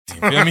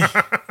You feel me? You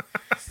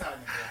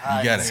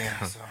gotta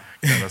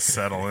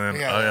settle in.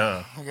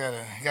 Let's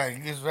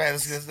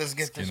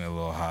get this. Getting a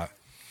little hot.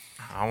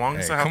 How long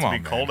does it have to be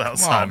cold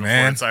outside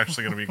before it's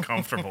actually gonna be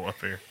comfortable up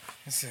here?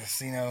 It's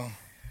just,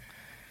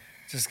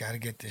 just gotta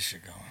get this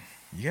shit going.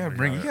 You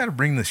gotta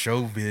bring the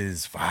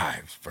showbiz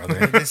vibes,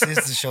 brother. This is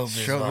the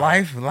showbiz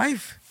vibe.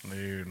 Life.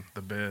 Dude,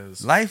 the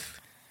biz. Life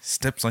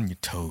steps on your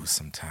toes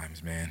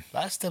sometimes, man.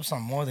 Life steps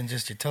on more than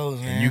just your toes,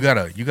 man.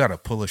 And you gotta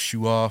pull a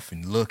shoe off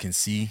and look and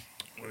see.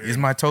 Is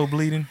my toe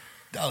bleeding?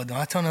 Oh,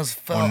 my toenails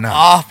fell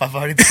off. I've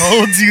already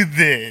told you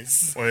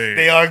this. Wait.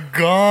 They are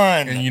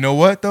gone. And you know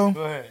what, though?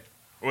 Go ahead.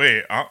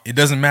 Wait. It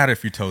doesn't matter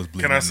if your toes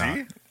bleeding Can I or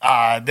see?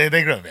 not.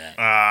 They grow back.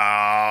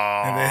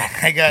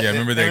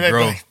 Remember they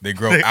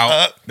grow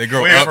out. They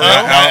grow Wait, up, for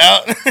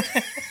out.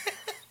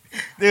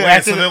 Dude,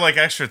 Wait, so they're like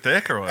extra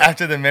thick or what?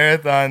 After the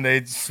marathon, they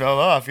just fell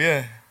off,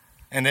 yeah.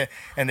 And they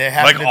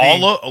happened to be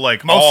all of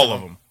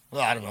them. A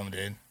lot of them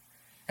did.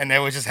 And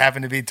there would just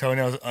happen to be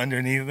toenails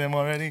underneath them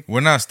already.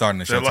 We're not starting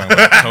the show talking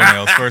about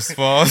toenails, first of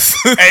all.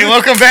 Hey,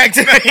 welcome back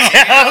to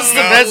the house, the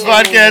best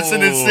podcast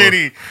in the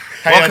city.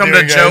 Welcome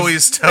to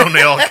Joey's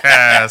Toenail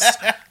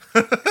Cast.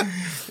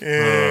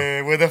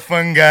 Yeah, we're the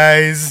fun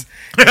guys.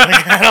 We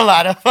got a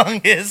lot of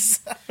fungus.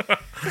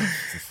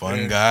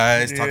 Fun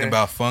guys talking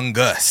about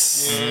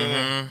fungus.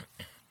 Mm-hmm.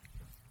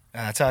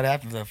 That's how it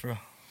happens, though, bro.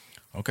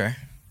 Okay.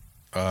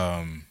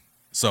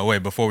 So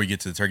wait, before we get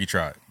to the turkey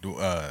trot,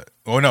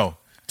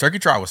 turkey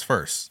trot was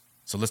first.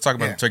 So let's talk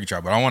about the turkey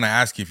trot. But I want to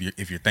ask you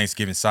if your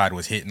Thanksgiving side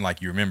was hitting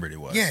like you remembered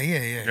it was.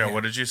 Yeah.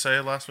 What did you say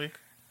last week?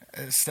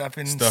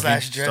 Stuffing /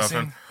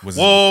 dressing.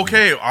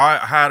 Okay.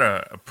 I had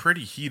a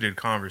pretty heated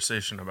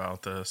conversation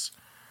about this.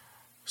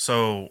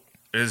 So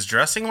is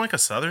dressing like a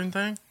Southern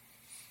thing?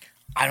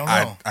 I don't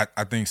know.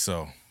 I think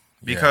so.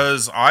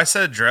 Because I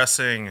said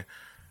dressing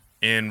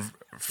in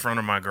front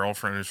of my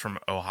girlfriend who's from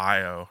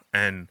Ohio,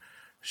 and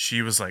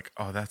she was like,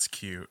 "Oh, that's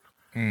cute."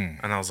 And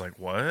I was like,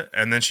 "What?"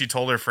 And then she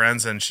told her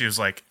friends, and she was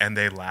like, and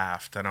they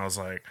laughed, and I was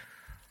like,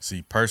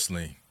 "See,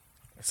 personally,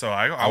 so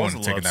I was a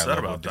little upset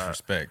about that.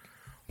 Disrespect.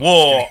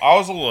 Well, I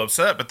was a little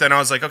upset, but then I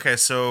was like, "Okay,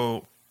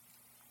 so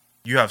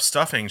you have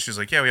stuffing?" She's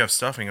like, "Yeah, we have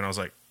stuffing," and I was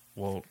like,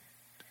 "Well,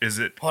 is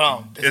it? Hold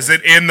on, is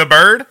it in the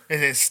bird?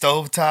 Is it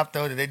stovetop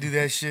though? Did they do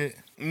that shit?"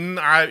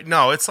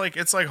 No, it's like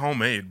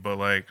homemade, but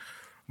I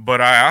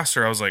asked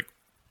her, I was like,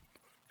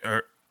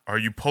 Are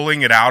you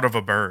pulling it out of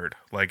a bird?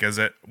 Like,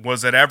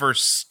 was it ever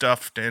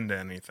stuffed into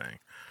anything?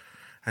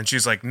 And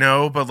she's like,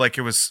 no, but like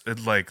it was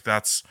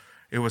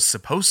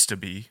supposed to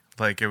be.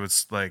 Like it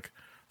was like,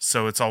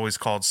 so it's always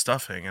called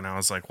stuffing. And I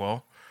was like,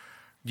 well,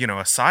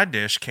 a side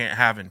dish can't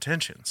have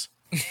intentions.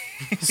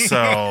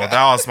 So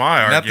that was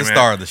my argument. Not the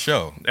star of the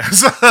show.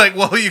 So like,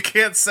 well, you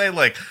can't say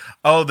like,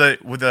 oh,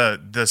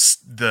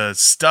 the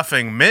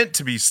stuffing meant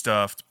to be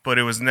stuffed, but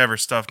it was never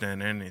stuffed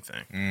in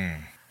anything.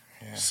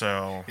 Yeah.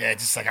 So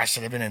just like I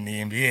should have been in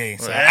the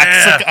NBA. So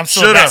yeah, I'm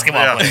still a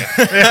basketball player.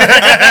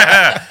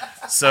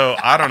 So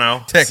I don't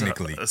know.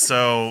 Technically.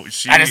 So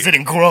I just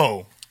didn't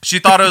grow. She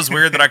thought it was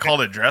weird that I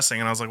called it dressing,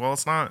 and I was like, well,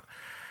 it's not.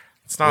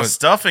 It's not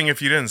stuffing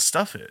if you didn't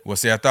stuff it. Well,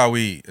 see, I thought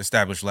we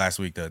established last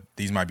week that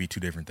these might be two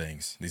different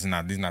things. These are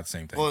not the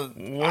same thing. Well,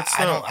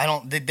 I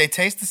don't. Did they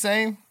taste the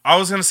same? I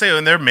was gonna say,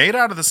 and they're made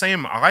out of the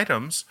same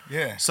items.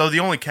 Yeah. So the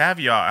only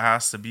caveat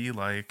has to be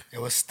like,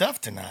 it was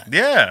stuffed or not.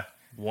 Yeah.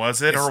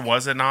 Was it or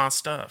was it not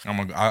stuffed?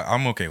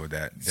 I'm okay with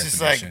that. It's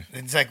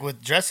like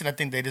with dressing. I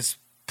think they just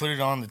put it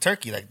on the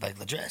turkey, like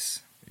the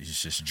dress. It's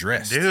just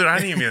dressed. Dude, I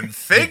didn't even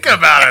think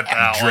about it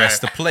that way. Dress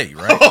the plate,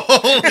 right?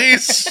 Holy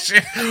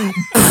shit.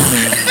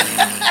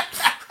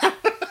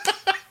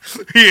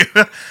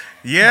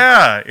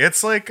 Yeah,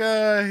 it's like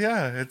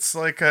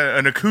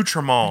an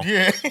accoutrement.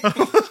 Yeah.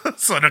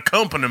 It's an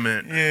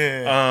accompaniment.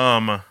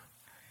 Yeah.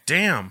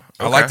 Damn. Okay.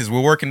 I like this.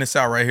 We're working this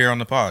out right here on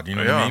the pod. You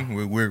know what I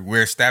mean?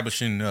 We're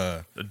establishing.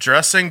 The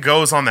dressing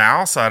goes on the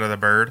outside of the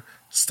bird.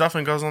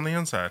 Stuffing goes on the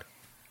inside.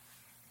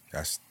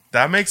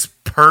 That makes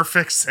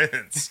perfect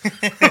sense.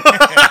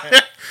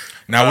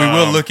 Now we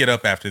will look it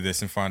up after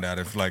this and find out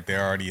if like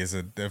there already is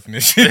a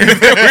definition.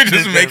 We're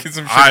just making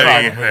some shit.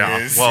 I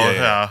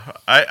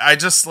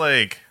just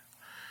like,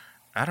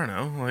 I don't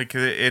know. Like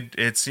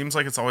it seems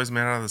like it's always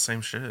made out of the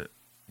same shit.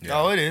 Yeah.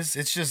 Oh, it is.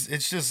 It's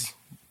just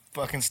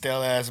fucking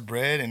stale ass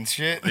bread and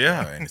shit.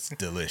 Yeah, and it's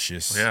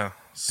delicious. Yeah,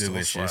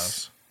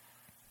 delicious.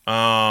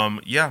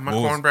 Yeah, my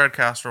cornbread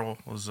casserole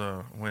was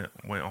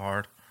went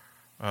hard.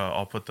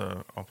 I'll put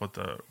the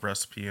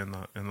recipe in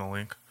the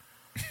link.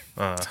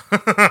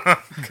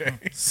 Okay.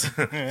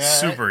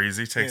 Super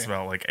easy. Takes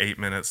about like 8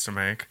 minutes to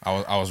make.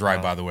 I was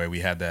right, by the way. We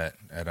had that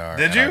at our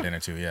dinner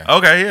too. Yeah.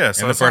 Okay. Yeah.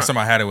 So and the first time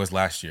I had it was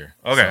last year.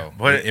 Okay, so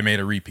but it made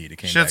a repeat. It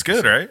came. Shit's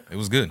good, right? It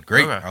was good.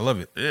 Great. Okay. I love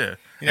it. Yeah.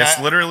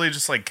 It's literally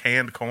just like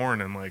canned corn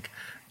and like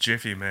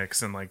Jiffy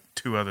mix and like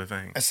 2 other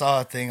things. I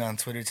saw a thing on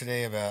Twitter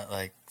today about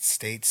like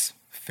states'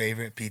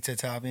 favorite pizza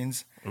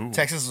toppings. Ooh.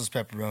 Texas was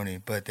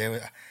pepperoni, but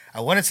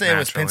I want to say it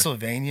was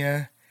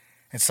Pennsylvania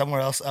and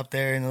somewhere else up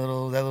there in that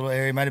little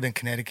area. It might have been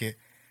Connecticut.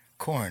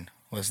 Corn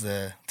was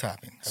the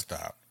topping.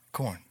 Stop.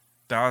 Corn.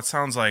 That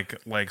sounds like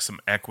some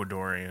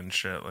Ecuadorian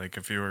shit. Like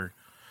if you were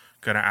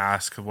gonna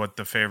ask what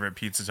the favorite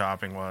pizza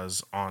topping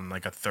was on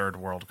like a third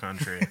world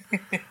country,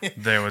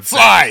 they would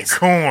say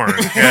corn.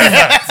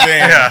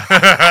 Yeah.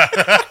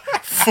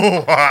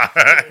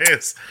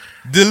 Flies.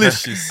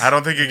 Delicious. I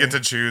don't think you get to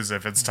choose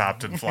if it's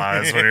topped in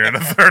flies when you're in a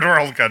third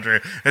world country.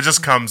 It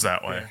just comes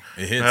that way.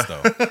 It hits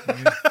though.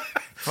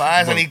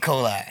 Flies and E.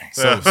 coli.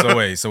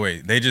 So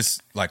wait. They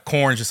just like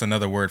corn's just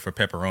another word for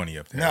pepperoni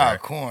up there. No, right?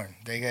 corn.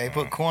 They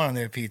put corn on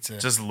their pizza.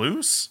 Just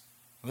loose?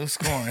 Loose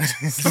corn.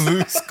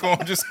 Loose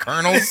corn, just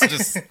kernels.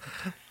 Just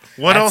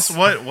what else?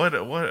 What?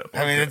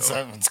 I mean,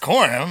 it's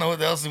corn. I don't know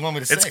what else you want me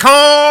to say. It's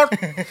corn.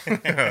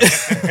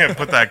 Yeah,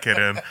 put that kid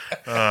in.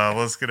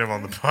 Let's get him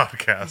on the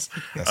podcast.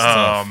 That's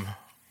tough.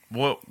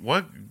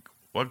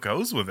 What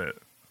goes with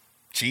it?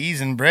 Cheese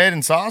and bread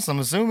and sauce, I'm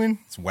assuming.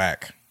 It's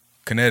whack.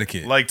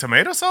 Connecticut. Like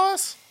tomato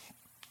sauce?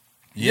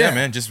 Yeah, Yeah.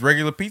 man, just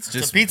regular pizza.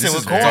 Just pizza this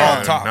with is corn.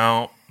 on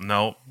top.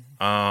 No.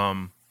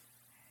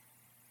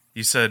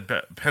 You said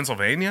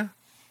Pennsylvania?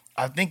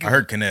 I think I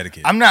heard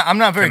Connecticut. I'm not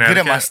very good at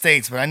my Connecticut?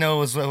 states, but I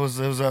know it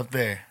was up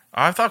there.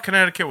 I thought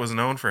Connecticut was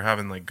known for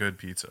having like good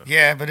pizza.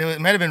 Yeah, but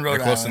it might have been They're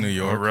Rhode close Island. to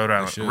New Or York. Rhode They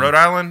Island. should. Rhode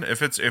Island.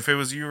 If it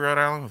was you, Rhode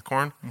Island with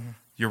corn,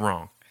 you're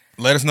wrong.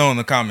 Let us know in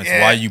the comments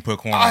Yeah, why you put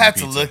corn I'll on have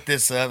the to pizza. look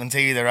this up and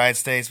tell you the right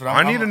states. But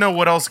I need to know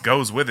what else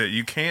goes with it.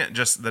 You can't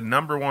just the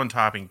number one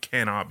topping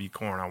cannot be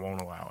corn. I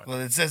won't allow it. Well,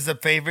 it says the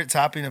favorite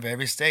topping of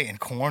every state, and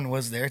corn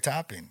was their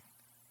topping.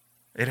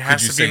 It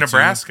has to be say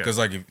Nebraska. Because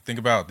like, if, think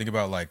about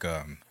like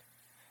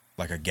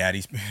a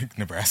Gaddy's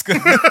Nebraska.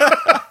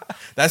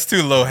 That's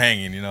too low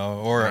hanging, you know,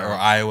 or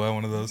Iowa,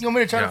 one of those. You want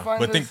me to try to Yeah. find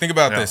But this? think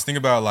about Yeah. this. Think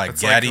about like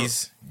It's like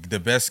Gaddy's. The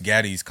best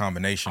Gaddy's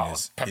combination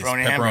is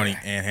pepperoni pepperoni hamburger.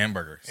 and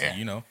hamburger. So, Yeah.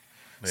 you know.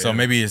 Yeah. So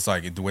maybe it's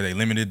like the way they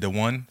limited the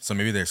one. So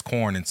maybe there's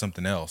corn and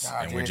something else, Nah,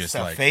 and dude, we're it's just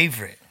a like,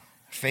 favorite.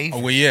 oh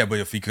well, yeah. But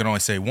if you could only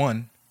say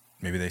one,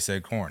 maybe they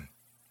said corn.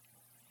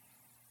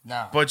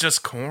 Nah. But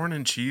just corn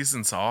and cheese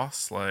and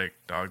sauce, like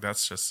dog,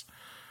 that's just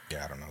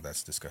Yeah, I don't know.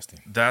 That's disgusting.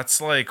 that's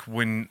like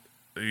when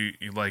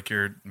you like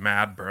you're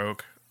mad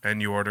broke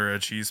and you order a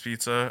cheese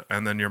pizza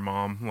and then your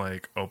mom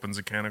like opens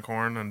a can of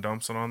corn and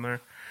dumps it on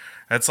there.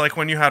 It's like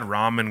when you had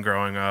ramen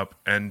growing up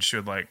and she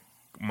would like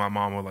my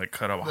mom would like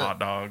cut up hot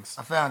dogs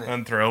I found it.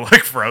 and throw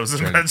like frozen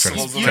Try to-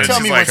 vegetables in You there. tell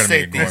She's me like, what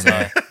state gourmet. these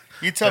are.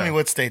 You tell me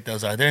what state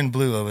those are. They're in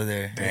blue over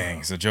there.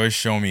 Dang. So Joey's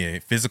showing me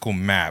a physical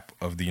map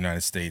of the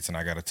United States, and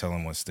I got to tell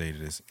him what state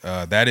it is.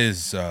 That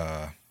is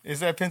Is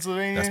that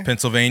Pennsylvania? that's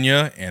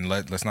Pennsylvania, and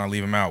let's not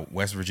leave him out.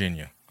 West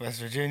Virginia. West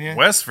Virginia?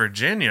 West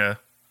Virginia.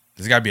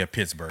 There's got to be a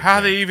Pittsburgh. How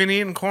are thing. they even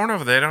eating corn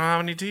over there? They don't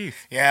have any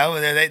teeth. Yeah, over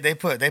there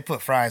they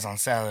put fries on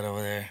salad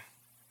over there.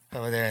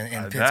 Over there in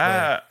Pittsburgh.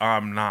 That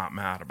I'm not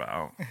mad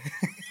about.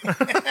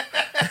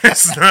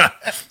 It's not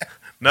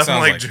nothing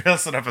Sounds like like-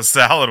 dressing up a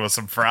salad with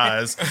some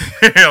fries.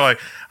 You're like,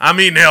 I'm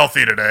eating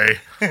healthy today.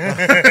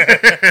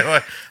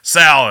 Like,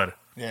 salad,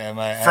 Yeah,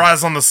 I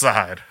fries on the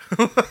side.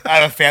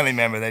 have a family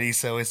member that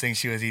used to always think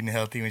she was eating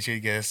healthy when she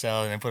would get a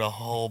salad and put a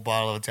whole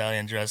bottle of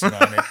Italian dressing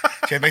on it.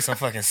 She'd make some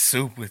fucking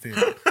soup with it.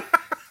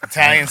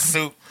 Italian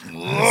soup.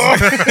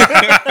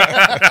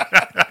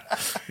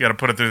 You got to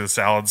put it through the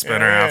salad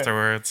spinner Yeah.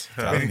 afterwards.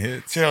 Italian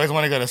hits. She always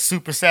wanted to go to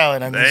super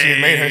salad, and then she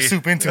made her Hey.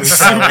 soup into a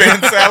salad.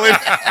 and salad.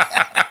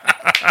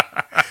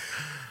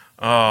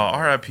 Oh,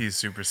 R.I.P.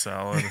 Super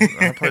Salad.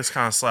 That place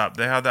kind of slapped.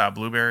 They had that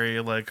blueberry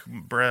like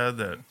bread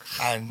that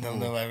I don't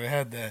know if I ever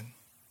had that.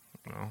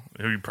 well,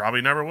 you probably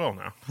never will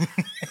now.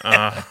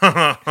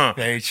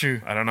 Very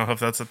true. I don't know if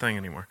that's a thing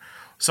anymore.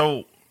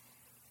 So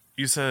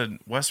you said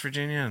West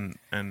Virginia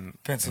and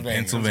Pennsylvania.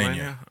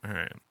 Pennsylvania. All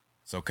right.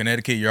 So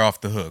Connecticut, you're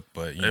off the hook,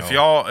 but you know, If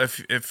y'all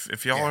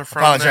if y'all are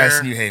from Apologize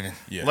there, to New Haven.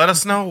 yeah. let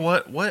us know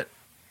what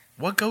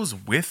goes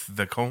with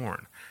the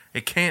corn.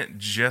 It can't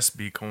just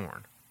be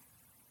corn.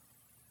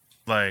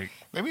 Like,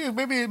 Maybe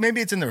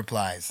it's in the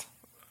replies.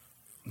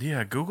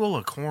 yeah, Google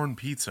a corn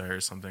pizza or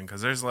something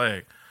because there's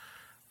like,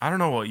 I don't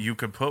know what you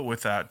could put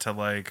with that to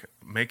like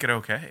make it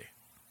okay.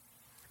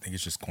 I think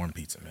it's just corn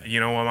pizza, man. You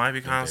know what might be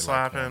I think kind of they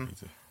like corn slapping?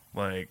 pizza.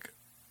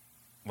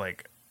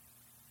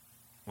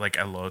 Like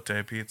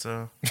elote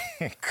pizza.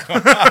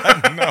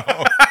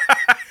 No.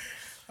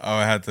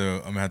 I'm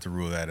gonna have to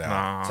rule that out.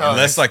 Nah. So-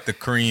 Unless like the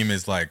cream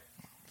is like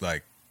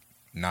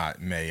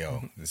not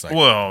mayo. It's like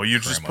Well, you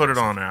just crema put or it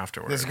on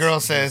afterwards. This girl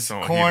Just says,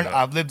 don't corn, heat it up.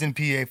 I've lived in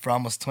PA for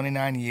almost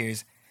 29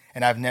 years,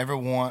 and I've never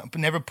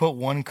put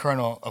one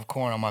kernel of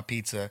corn on my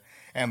pizza.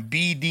 And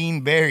B.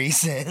 Dean Barry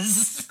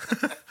says,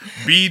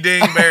 B.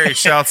 Dingberry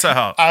shouts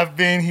out. I've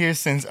been here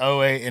since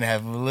 '08 and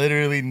have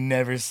literally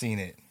never seen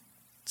it.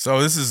 So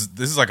this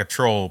is like a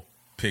troll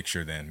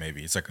picture then,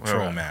 maybe. It's like a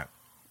troll Right. map.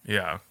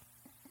 Yeah.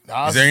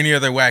 Is there any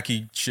other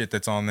wacky shit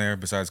that's on there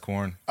besides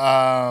corn?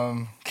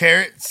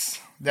 Carrots?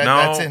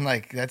 No,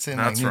 that's in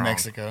that's New wrong.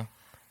 Mexico.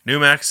 New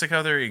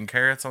Mexico, they're eating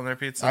carrots on their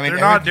pizza. I mean, they're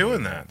not everything-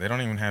 doing that. They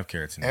don't even have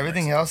carrots in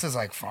Everything Mexico. else is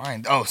like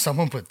fine. Oh,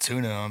 someone put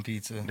tuna on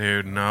pizza.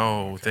 Dude,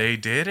 no, they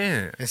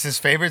didn't. This is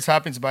favorite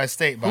toppings by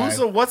state. What's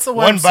the website?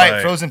 One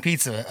Bite frozen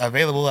pizza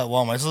available at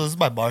Walmart. So this is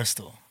by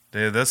Barstool.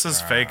 Dude, this is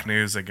fake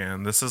news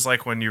again. This is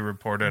like when you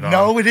reported on.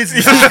 No, it is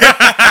not.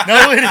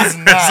 No, it is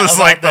not. This is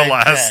like the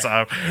last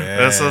time.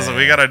 Yeah.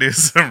 We gotta do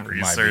some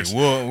research.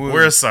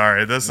 We're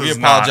sorry. We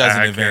apologize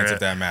in advance if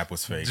that map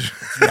was fake.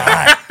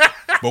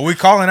 But we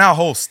calling out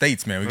whole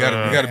states, man. We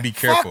gotta be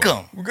careful.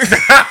 Fuck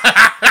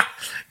 'em.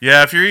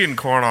 Yeah, if you're eating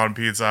corn on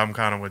pizza, I'm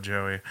kind of with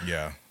Joey.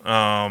 Yeah.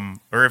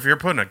 Or if you're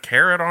putting a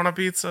carrot on a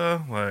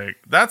pizza, like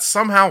that's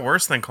somehow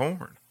worse than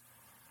corn.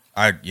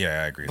 I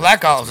agree.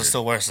 Black olives are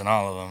still worse than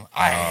all of them.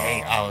 I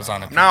hate olives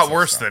on a pizza. Not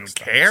worse than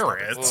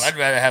carrots. Well, I'd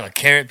rather have a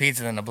carrot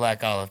pizza than a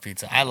black olive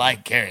pizza. I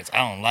like carrots.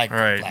 I don't like. All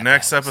right, black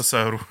next olives.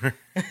 episode.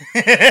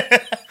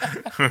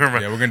 We're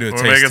gonna do a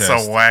taste making test.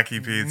 some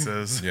wacky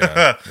pizzas.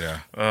 Yeah.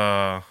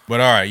 But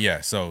all right,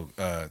 yeah. So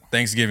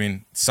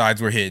Thanksgiving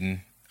sides were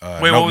hitting.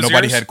 Wait, what was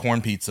nobody yours? had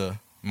corn pizza.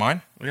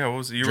 Mine? Yeah, what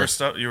was you were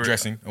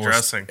dressing,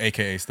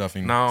 aka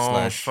stuffing.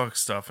 No, fuck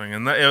stuffing.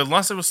 And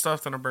unless it was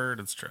stuffed in a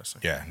bird, it's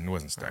dressing. Yeah, it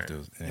wasn't stuffed.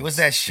 Right. It was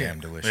that shit. Damn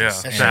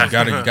delicious. Yeah,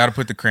 And you gotta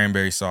put the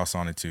cranberry sauce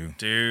on it too,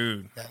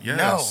 dude. Yes.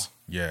 No.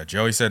 Yeah,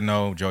 Joey said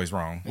no. Joey's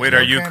wrong. Wait, no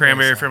are you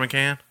cranberry sauce. from a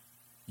can?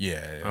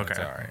 Yeah. Okay. It's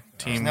all right.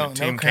 Team No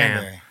can.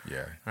 cranberry.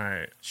 Yeah. All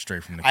right.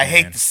 Straight from the can. I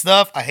hate the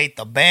stuff. I hate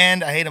the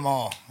band. I hate them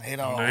all. I hate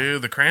all.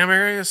 Dude, the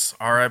cranberries.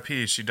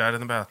 R.I.P. She died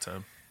in the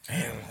bathtub.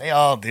 Damn, they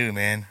all do,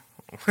 man.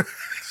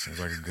 Seems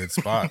like a good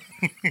spot.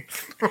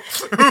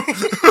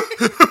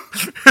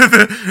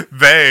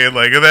 They,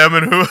 like them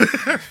and who?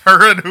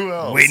 Her and who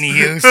else? Whitney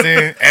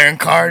Houston, Aaron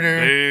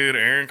Carter. Dude,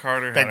 Aaron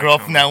Carter. That girl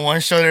from that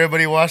one show that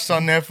everybody watched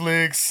on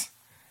Netflix.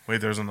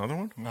 Wait, there's another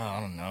one? No, I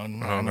don't know.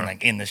 No, Oh, I mean, no.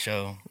 like in the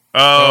show.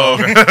 Oh,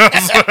 okay.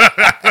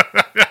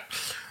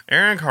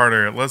 Aaron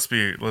Carter. Let's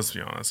be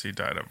honest. He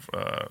died of.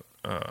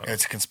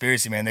 It's a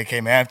conspiracy, man. They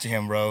came after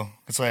him, bro.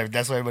 That's what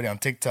everybody on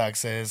TikTok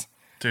says.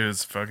 Dude,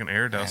 it's a fucking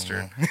air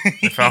duster.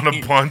 They found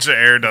a bunch of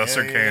air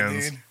duster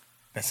cans. Dude.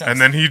 That sounds,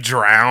 And then he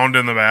drowned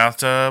in the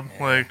bathtub.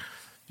 Yeah. Like,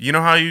 you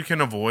know how you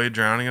can avoid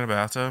drowning in a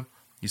bathtub?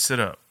 You sit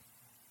up.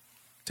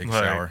 Take a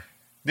shower.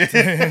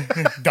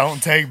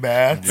 don't take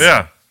baths.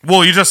 Yeah.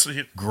 Well, you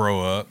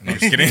grow up. No,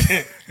 just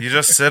kidding. You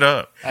just sit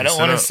up. I don't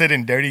want to sit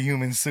in dirty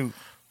human soup.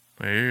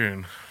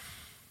 Dude,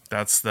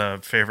 that's the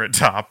favorite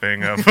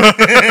topping of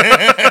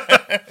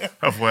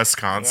of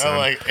Wisconsin. I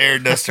like air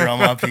duster on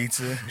my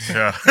pizza.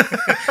 Yeah.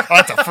 I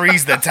have to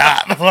freeze the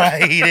top before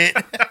I eat it.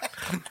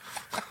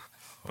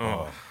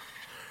 All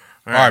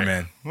right,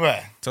 man.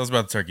 What? Tell us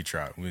about the turkey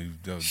trot.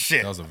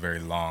 Shit. That was a very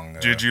long.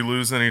 Did you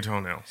lose any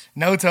toenails?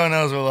 No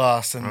toenails were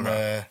lost in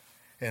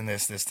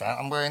this time.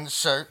 I'm wearing the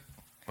shirt.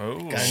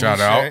 Oh, shout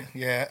out. Shirt.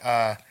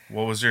 Yeah.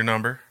 What was your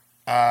number?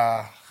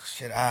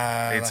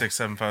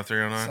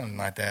 8675309. Something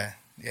like that.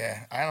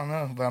 Yeah, I don't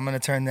know, but I'm gonna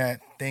turn that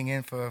thing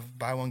in for a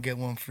buy one get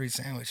one free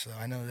sandwich. So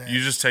I know that.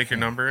 You just take your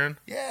number in?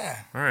 Yeah.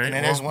 All right. And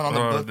then there's one on the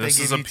book. This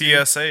they is give a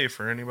you PSA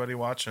for anybody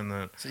watching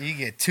that. So you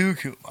get 2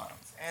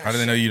 coupons. How do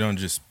they know you don't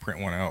just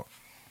print one out?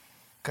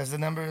 Because the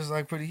number is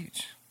like pretty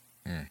huge.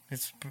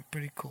 It's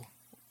pretty cool.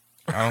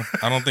 I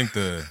don't think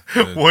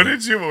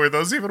Were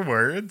those even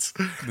words?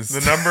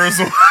 The numbers.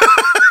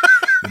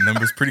 The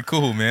number's pretty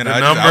cool, man. The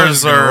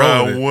numbers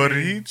are what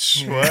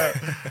each? What?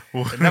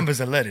 The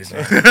numbers are letters,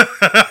 man.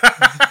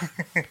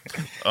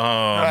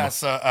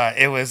 So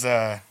it was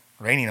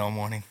raining all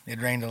morning.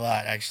 It rained a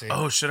lot, actually.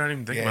 Oh shit! I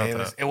didn't even think about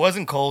that. It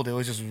wasn't cold. It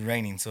was just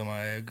raining, so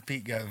my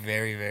feet got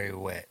very, very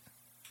wet.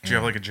 Did you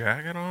have like a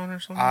jacket on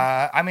or something?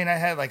 I mean, I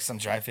had like some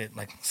dry fit,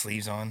 like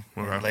sleeves on,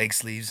 Okay. leg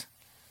sleeves.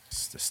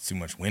 It's too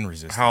much wind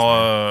resistance.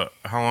 How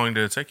long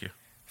did it take you?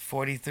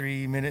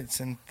 43 minutes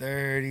and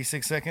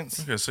 36 seconds.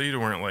 Okay, so you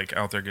weren't like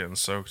out there getting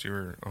soaked. You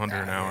were under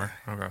an hour.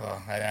 Okay.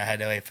 Well, I had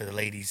to wait for the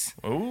ladies.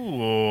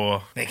 Ooh.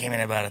 They came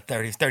in about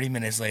 30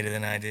 minutes later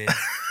than I did.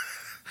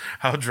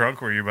 How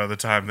drunk were you by the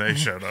time they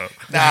showed up?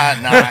 Nah,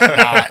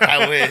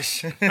 I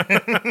wish.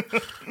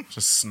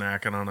 Just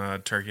snacking on a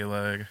turkey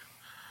leg.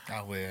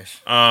 I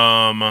wish.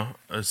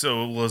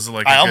 So was it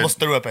like I almost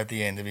threw up at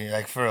the end, to be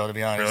honest.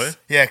 Really?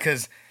 Yeah,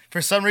 because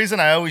for some reason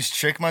I always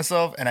trick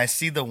myself and I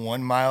see the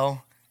 1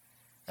 mile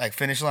like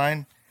finish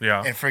line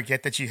and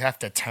forget that you have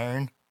to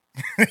turn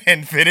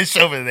and finish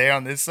over there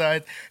on this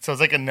side. So it's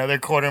like another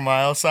quarter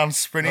mile. So I'm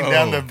sprinting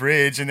down the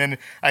bridge and then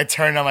I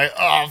turn and I'm like,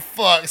 oh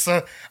fuck.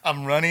 So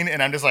I'm running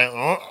and I'm just like,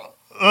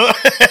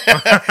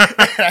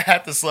 I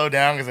have to slow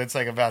down because it's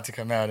like about to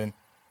come out. And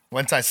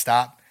once I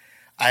stop,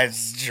 I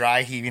was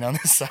dry heaving on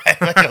the side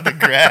like on the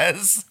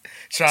grass.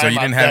 So you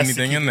didn't have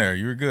anything in there.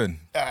 You were good.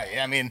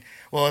 Yeah, I mean,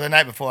 well, the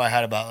night before I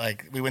had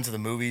we went to the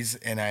movies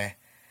and I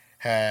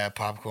had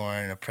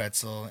popcorn and a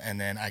pretzel,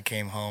 and then I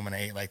came home and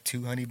I ate like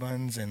 2 honey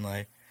buns and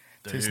like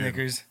 2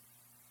 Snickers.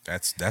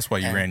 That's why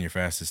you ran your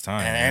fastest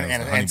time.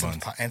 And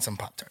some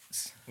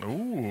Pop-Tarts.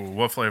 Ooh,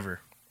 what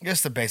flavor?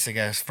 Just the basic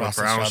ass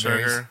frosted brown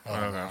strawberries. sugar. Oh,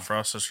 Okay, no.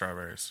 frosted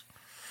strawberries.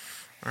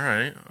 All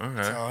right.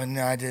 Okay. So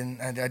no, I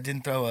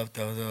didn't throw up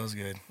though. That was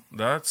good.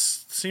 That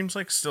seems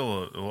like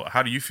still.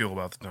 How do you feel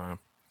about the time?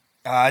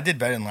 I did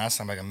better than last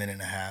time, like a minute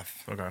and a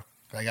half. Okay.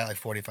 But I got like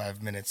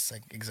 45 minutes,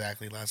 like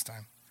exactly last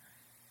time.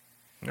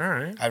 All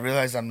right. I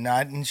realized I'm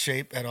not in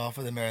shape at all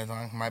for the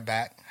marathon. My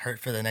back hurt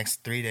for the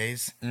next 3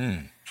 days.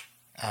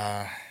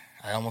 I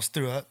almost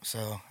threw up,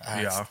 so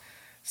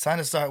it's time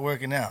to start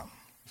working out.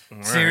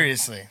 Right.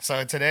 Seriously.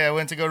 So today I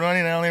went to go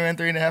running. I only ran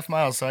 3.5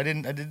 miles, so I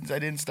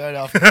didn't start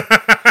off.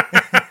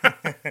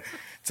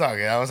 It's all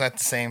good. I was at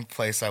the same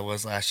place I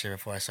was last year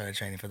before I started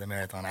training for the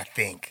marathon, I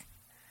think.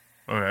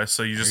 Okay,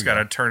 so you just got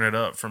to turn it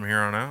up from here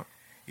on out?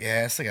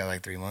 Yeah, I still got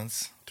like 3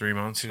 months. 3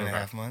 months?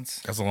 2.5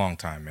 months. That's a long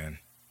time, man.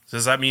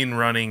 Does that mean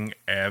running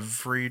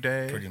every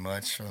day? Pretty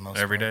much, for the most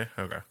every part.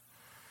 Every day? Okay.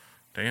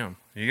 Damn.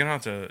 You're gonna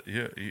have to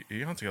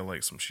you have to go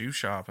like some shoe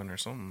shopping or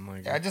something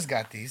like. Yeah, I just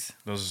got these.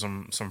 Those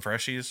are some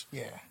freshies.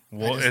 Yeah.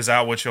 Is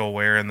that what you'll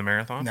wear in the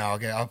marathon? No,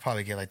 I'll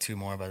probably get like 2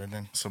 more by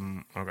then.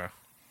 Okay. I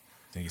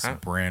think it's some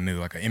brand new,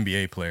 like an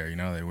NBA player. You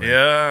know, they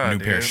wear a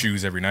new pair of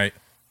shoes every night.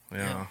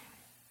 Yeah.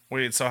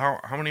 Wait. So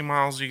how many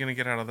miles are you gonna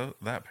get out of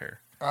that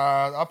pair?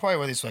 I'll probably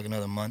wear these for like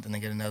another month, and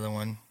then get another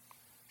one,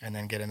 and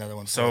then get another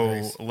one.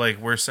 So like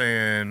we're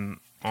saying,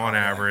 on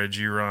average,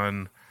 you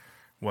run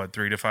what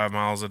 3 to 5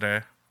 miles a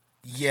day.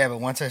 Yeah, but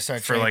once I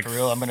start training for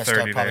real, I'm going to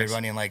start probably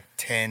running like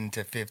 10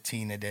 to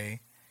 15 a day.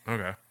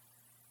 Okay.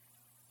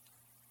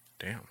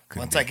 Damn.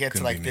 Once I get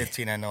to like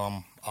 15, I know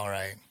I'm all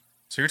right.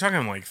 So you're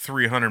talking like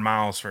 300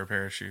 miles for a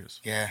pair of shoes.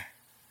 Yeah.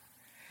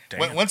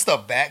 Damn. Once the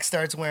back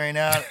starts wearing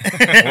out.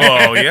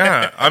 Well,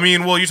 yeah. I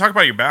mean, you talk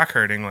about your back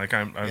hurting. Like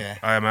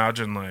I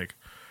imagine like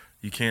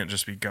you can't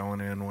just be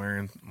going in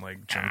wearing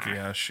like junky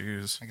ass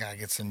shoes. I got to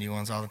get some new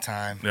ones all the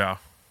time. Yeah.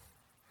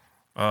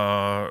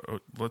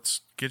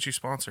 Let's get you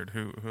sponsored.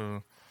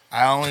 Who?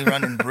 I only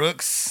run in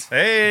Brooks.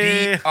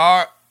 Hey.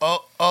 Brooks.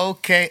 I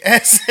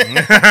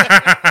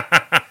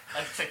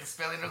take the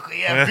spelling real quick.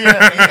 Yeah, Brooks.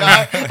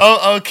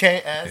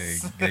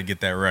 Gotta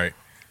get that right.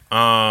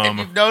 If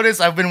you've noticed,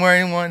 I've been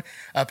wearing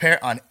a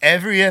pair on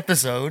every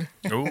episode.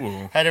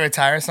 Ooh. Had to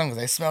retire some because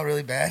they smell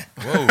really bad.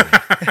 Whoa.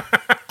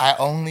 I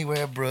only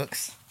wear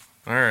Brooks.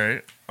 All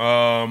right.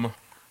 Well,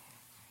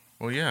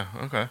 yeah.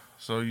 Okay.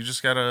 So you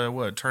just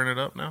gotta turn it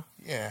up now?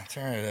 Yeah,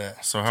 turn it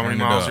up. So how many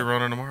miles you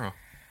running tomorrow?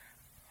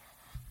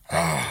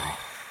 I'm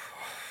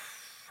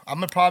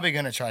probably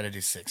gonna try to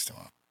do 6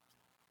 tomorrow.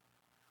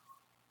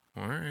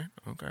 All right.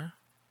 Okay.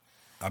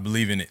 I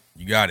believe in it.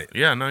 You got it.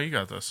 Yeah. No, you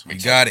got this. You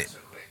got it.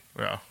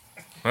 Yeah.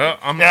 Well,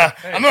 I'm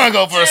gonna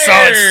go for a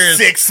solid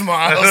 6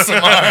 miles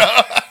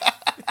tomorrow.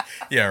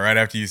 Yeah, right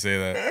after you say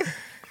that.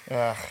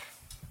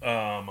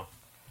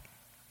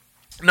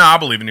 No, I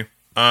believe in you.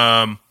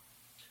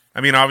 I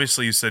mean,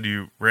 obviously, you said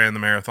you ran the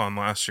marathon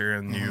last year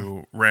and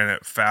you ran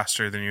it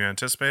faster than you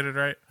anticipated,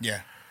 right?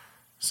 Yeah.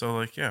 So,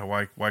 like, yeah,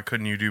 why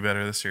couldn't you do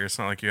better this year? It's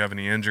not like you have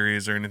any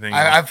injuries or anything.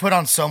 I've put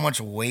on so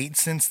much weight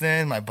since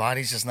then. My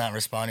body's just not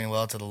responding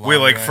well to the long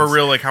runs. For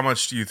real, like, how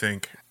mumuch do you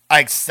think?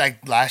 Like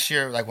last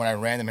year, like when I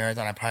ran the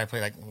marathon, I probably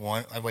played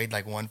I weighed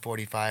like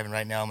 145, and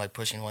right now I'm like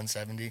pushing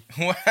 170.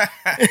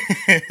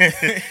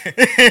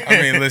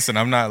 I mean, listen,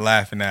 I'm not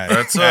laughing at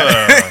it.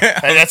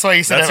 That's why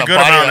you said that's a good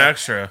amount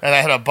extra. And I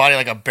had a body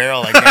like a barrel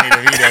like Danny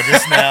DeVito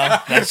just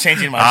now. That's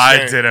changing my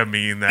shirt. I didn't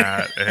mean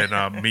that in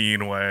a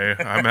mean way.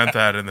 I meant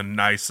that in the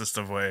nicest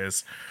of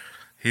ways.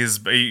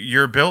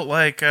 You're built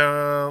like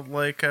Joe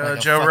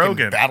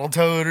Rogan,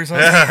 Battletoad or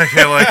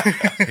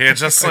something.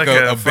 Just like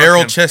a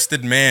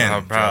barrel-chested man,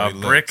 a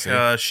brick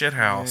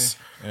shithouse.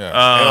 Yeah.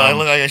 I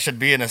look like I should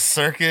be in a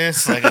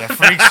circus, like in a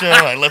freak show.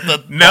 I lift the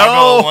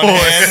barbell with one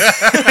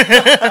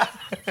hand.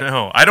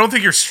 No, I don't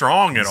think you're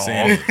strong at all.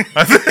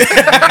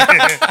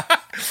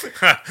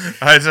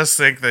 I just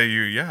think that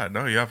you have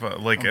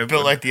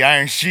built like the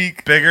Iron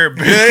Sheik, bigger.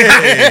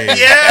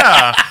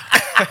 Yeah.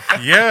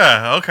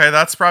 Yeah, okay,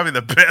 that's probably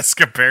the best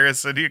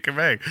comparison you can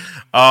make.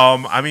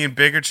 I mean,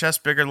 bigger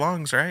chest, bigger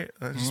lungs, right?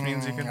 That just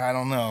means you can. I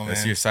don't know.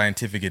 That's your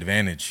scientific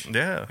advantage.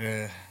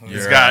 Yeah.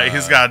 He's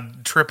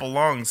got triple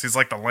lungs. He's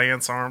like the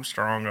Lance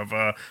Armstrong of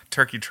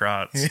turkey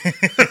trots. Trying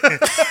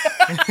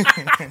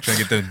to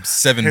get the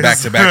 7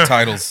 back-to-back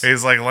titles.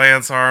 He's like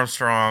Lance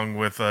Armstrong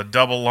with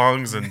double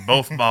lungs and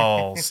both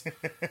balls.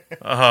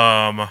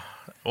 Well,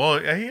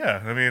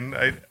 yeah. I mean,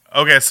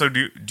 okay. So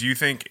do you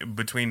think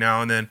between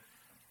now and then?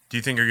 Do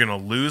you think you're going to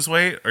lose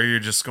weight, or you're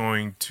just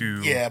going to...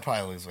 Yeah, I'll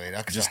probably lose weight.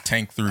 Just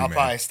tank through, I'll man.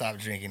 probably stop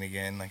drinking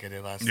again like I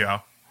did last time.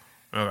 Yeah.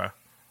 Okay.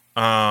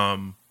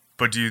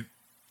 But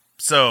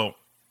So,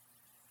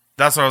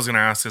 that's what I was going to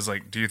ask is,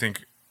 like, do you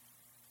think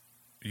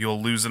you'll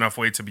lose enough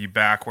weight to be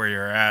back where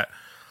you're at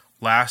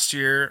last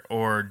year,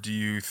 or do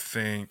you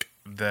think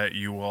that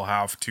you will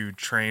have to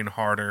train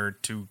harder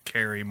to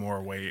carry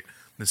more weight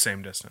the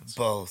same distance?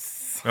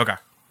 Both. Okay.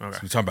 So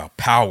we're talking about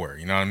power,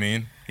 you know what I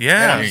mean?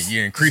 Yeah.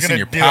 You're increasing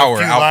your a power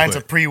few output. lines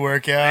of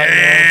pre-workout.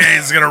 Hey,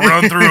 he's going to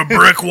run through a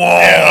brick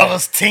wall. Yeah, all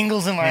those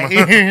tingles in my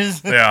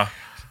ears. Yeah.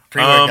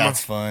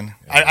 Pre-workout's fun.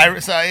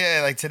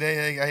 Like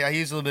today, I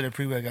used a little bit of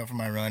pre-workout for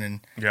my run.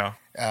 And yeah.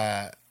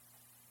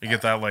 You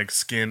get that, like,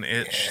 skin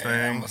itch thing.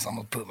 I'm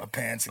going to put my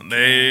pants in.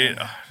 Hey,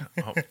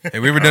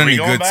 we ever done any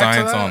good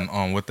science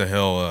on what the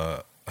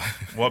hell...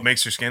 what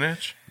makes your skin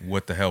itch?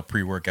 What the hell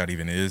pre-workout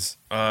even is?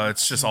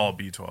 It's just all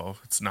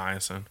B12. It's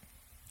niacin.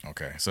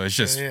 Okay, so it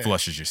just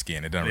flushes your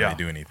skin. It doesn't really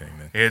do anything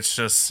then. It's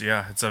just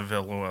it's a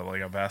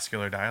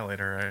vascular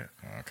dilator, right?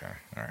 Okay,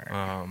 all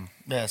right.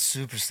 Yeah,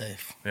 super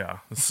safe. Yeah,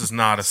 this is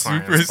not a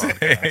science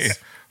podcast.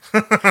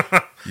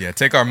 Yeah,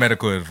 take our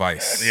medical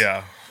advice.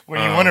 Yeah.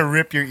 When you want to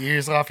rip your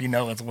ears off, you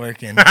know it's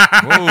working.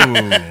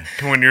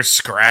 When you're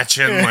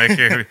scratching, like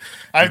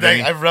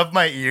I've rubbed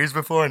my ears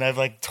before, and I've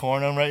like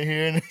torn them right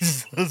here, and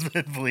it's just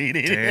been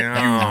bleeding.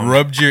 Damn. You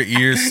rubbed your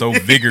ears so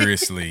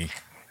vigorously.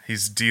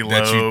 He's delobed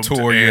that you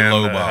tore your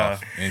lobe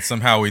off, and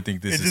somehow we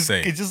think this is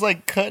safe. It just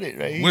like cut it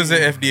right here. What does the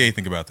FDA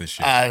think about this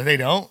shit? They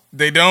don't.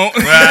 They don't?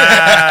 Okay,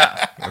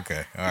 all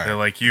right. They're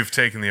like, you've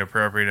taken the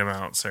appropriate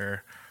amount,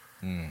 sir.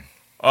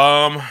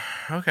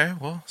 Okay,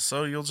 well,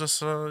 so you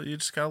just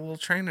got a little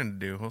training to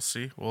do. We'll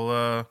see.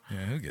 We'll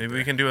maybe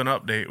we can do an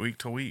update week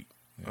to week.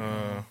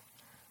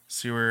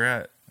 See where you're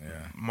at.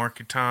 Yeah. Mark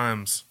your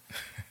times.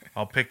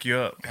 I'll pick you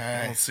up.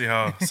 Right. We'll see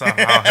how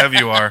heavy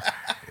you are.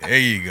 There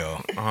you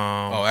go.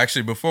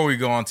 Actually, before we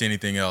go on to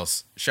anything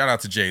else, shout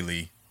out to Jay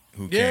Lee,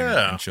 who came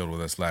and chilled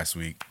with us last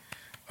week.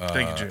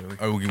 Thank you, Jay Lee.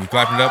 We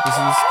clapping it up?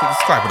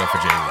 Let's clap it up for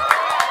Jay Lee.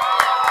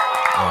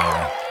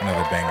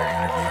 Another banger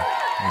interview.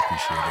 We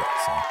appreciate it.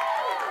 So.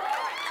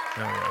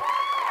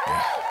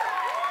 Yeah.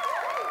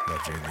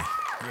 Love Jay Lee.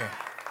 Yeah.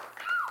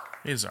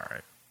 He's all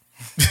right.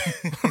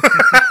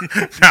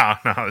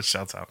 No,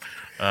 shouts out.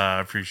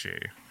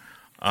 Appreciate you.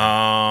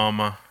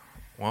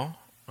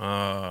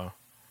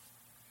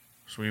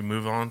 Should we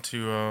move on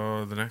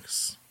to the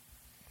next?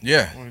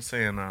 Yeah. What are we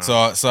saying?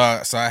 So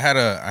I had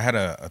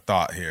a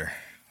thought here.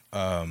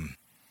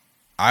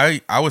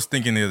 I was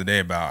thinking the other day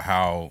about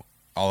how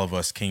all of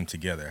us came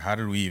together. How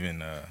did we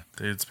even?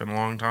 It's been a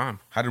long time.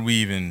 How did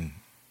we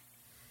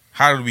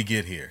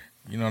get here?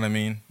 You know what I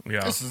mean?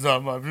 Yeah. This is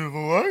not my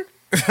beautiful work.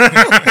 Just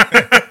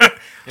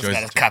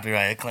got his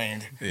copyright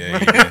claimed. Yeah.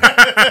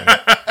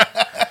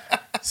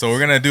 So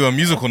we're gonna do a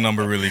musical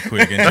number really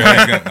quick, and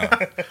Johnny's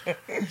gonna.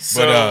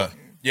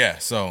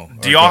 So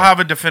do y'all have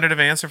a definitive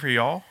answer for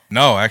y'all?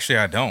 No, actually,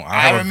 I don't.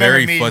 I have a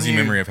very fuzzy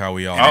memory of how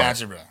we all.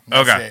 Algebra.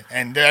 Okay. It.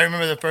 And I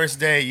remember the first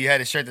day you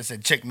had a shirt that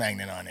said "Chick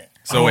Magnet" on it.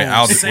 So wait,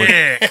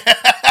 sick,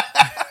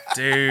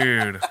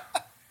 dude.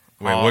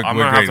 Wait, I'm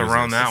gonna have to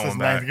run that one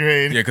back. 9th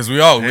grade. Yeah, because we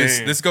all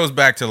this goes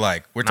back to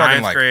we're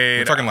talking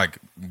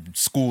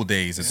school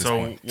days at this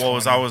point.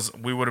 So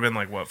we would have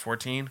been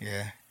 14?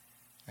 Yeah.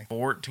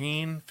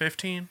 14,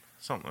 15?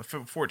 Something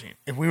 14.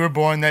 If we were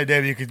born that day,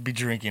 we could be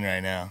drinking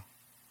right now.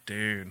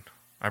 Dude,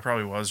 I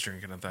probably was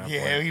drinking at that point.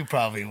 Yeah, you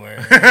probably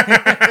were.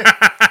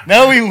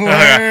 No, we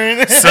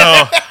weren't.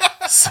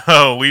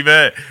 So we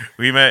met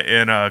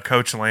in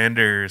Coach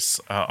Lander's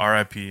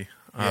RIP.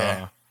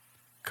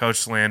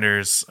 Coach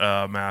Lander's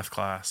math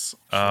class.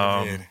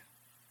 Sure did.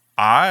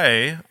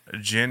 I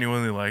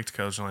genuinely liked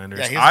Coach Landers.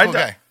 Yeah, he was a cool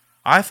guy.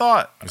 I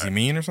thought, was he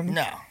mean or something?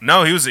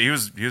 No, he was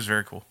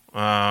very cool.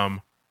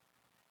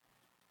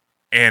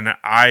 And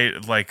I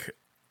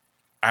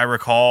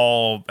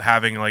recall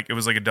having it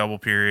was a double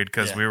period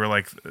because we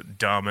were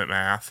dumb at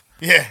math.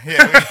 Yeah.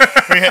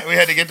 We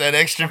had to get that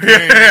extra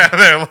period.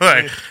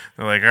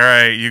 They're like, all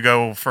right, you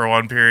go for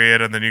one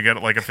period and then you get a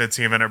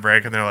 15-minute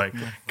break, and they're like,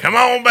 come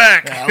on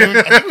back. I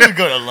think we would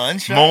go to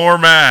lunch. More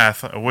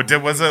math.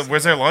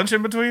 Was there lunch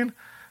in between?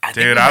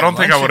 Dude, I don't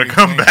think I would have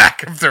come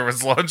back if there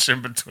was lunch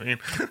in between.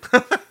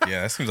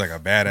 Yeah, that seems like a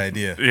bad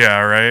idea. Yeah,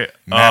 right.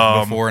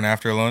 Math before and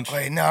after lunch.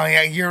 Wait, no,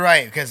 yeah, you're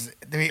right because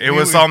it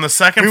was on the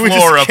second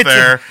floor up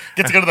there.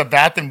 Get to go to the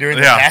bathroom during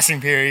the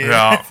passing period.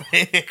 Yeah,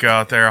 go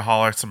out there,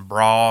 holler some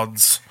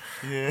broads.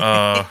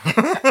 Yeah.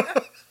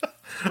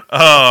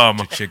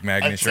 Chick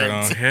Magnet shirt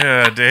on.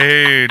 Yeah,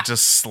 dude,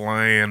 just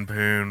slaying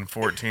poon.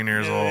 14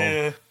 years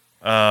old.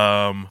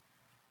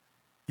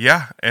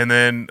 Yeah, and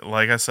then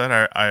like I said,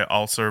 I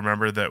also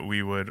remember that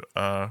we would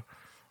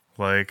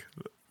play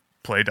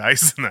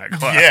dice in that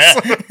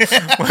class.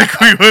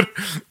 Yeah.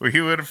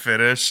 we would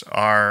finish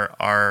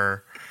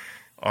our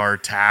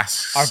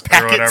tasks, our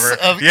packets or whatever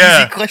of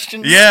easy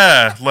questions.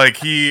 Yeah,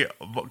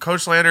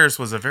 Coach Landers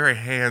was a very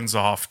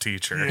hands-off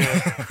teacher,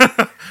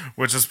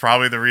 which is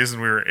probably the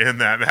reason we were in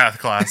that math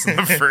class in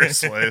the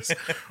first place.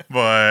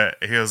 But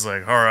he was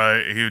like, all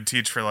right, he would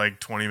teach for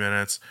 20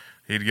 minutes.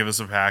 He'd give us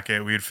a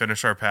packet. We'd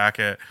finish our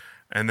packet.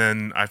 And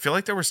then I feel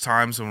like there was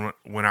times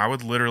when I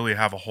would literally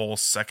have a whole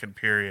second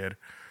period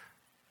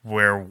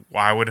where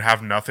I would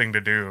have nothing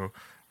to do.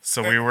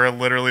 So we were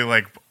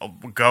literally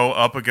go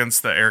up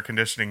against the air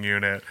conditioning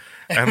unit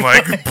and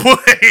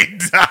play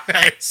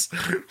dice.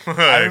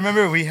 I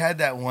remember we had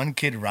that one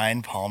kid,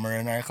 Ryan Palmer,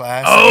 in our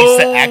class. He used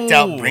to act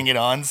out Bring It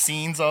On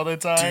scenes all the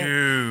time.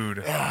 Dude.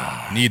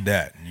 You need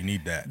that.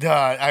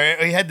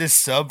 We had this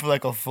sub for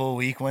a full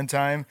week one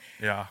time.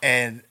 Yeah.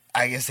 And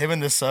I guess him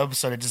and the sub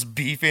started just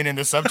beefing, and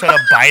the sub tried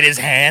to bite his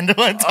hand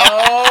one time.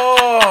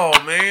 Oh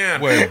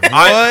man! Wait,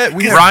 what?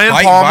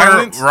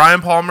 Ryan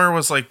Palmer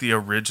was the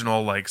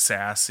original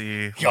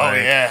sassy,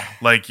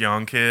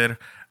 young kid,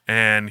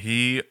 and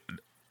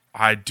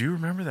I do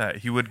remember that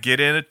he would get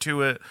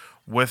into it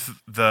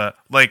with the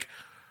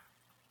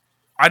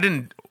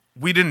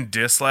we didn't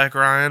dislike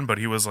Ryan, but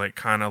he was like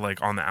kind of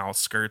like on the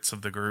outskirts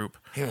of the group.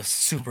 He was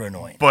super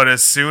annoying. But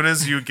as soon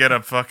as you get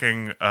a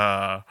fucking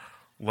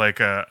like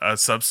a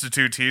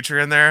substitute teacher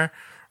in there,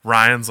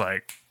 Ryan's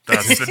like,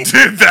 that's the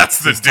dude. That's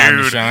the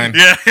dude.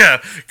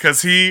 Yeah.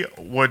 Because he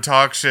would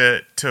talk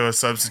shit to a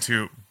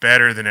substitute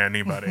better than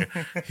anybody.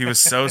 He was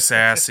so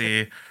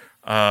sassy.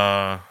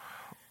 Man,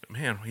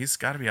 he's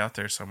got to be out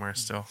there somewhere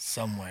still.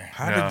 Somewhere.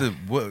 How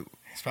did what?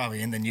 He's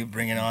probably in the new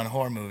Bring It On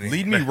horror movie.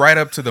 Lead me right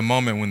up to the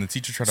moment when the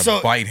teacher tried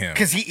to bite him.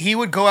 Because he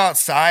would go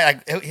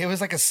outside. Like it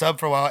was like a sub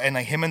for a while, and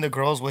like him and the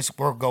girls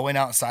were going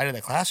outside of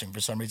the classroom for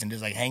some reason,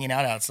 just like hanging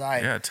out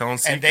outside. Yeah, telling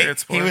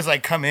secrets. He was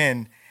like, come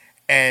in,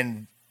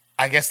 and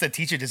I guess the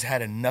teacher just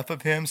had enough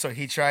of him, so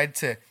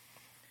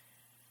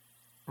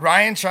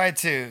Ryan tried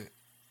to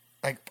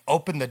like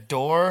open the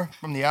door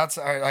from the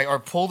outside, or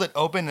pulled it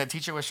open, and the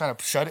teacher was trying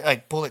to shut it,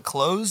 like pull it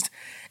closed,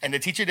 and the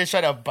teacher just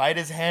tried to bite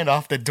his hand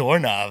off the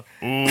doorknob.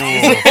 Ooh.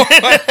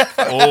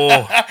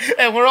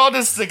 And we're all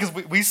just, because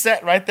we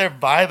sat right there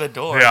by the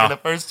door in the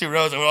first two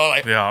rows, and we're all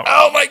like,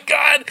 oh my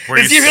God,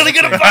 is he really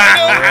going to bite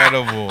him?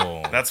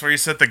 Incredible. That's where you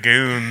sit the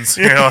goons.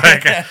 You're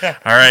like, all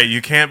right,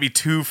 you can't be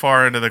too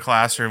far into the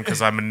classroom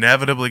because I'm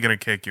inevitably going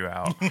to kick you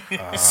out.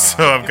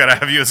 So I've got to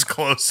have you as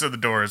close to the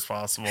door as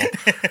possible.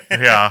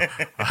 Yeah.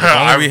 If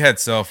only we had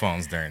cell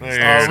phones during this.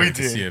 Oh, we did.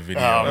 To see a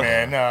video. Oh,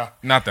 man, no.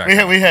 Not that.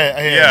 We had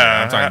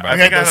I'm talking about.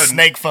 We had the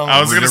snake phone. I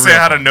was going to say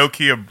I had a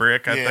Nokia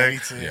brick, I think. Me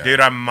too. Yeah. Dude,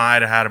 I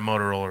might have had a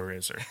Motorola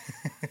Razr.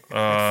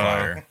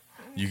 Fire.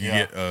 You can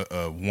get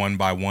a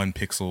 1x1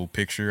 pixel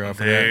picture of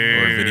that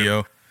or a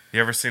video. You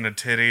ever seen a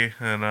titty?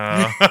 And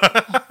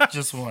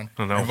just one.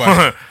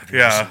 No.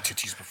 Yeah.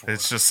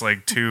 It's just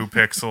like 2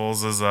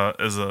 pixels is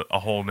a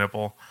whole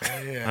nipple.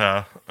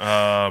 Yeah.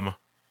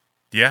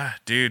 Yeah,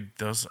 dude,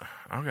 those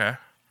okay.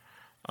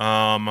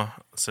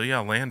 So yeah,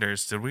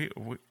 Landers,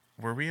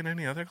 were we in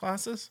any other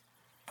classes?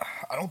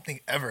 I don't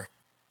think ever.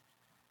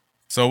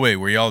 So wait,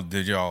 were y'all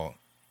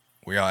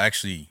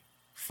actually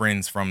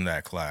friends from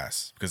that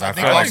class? Because I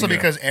think also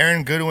because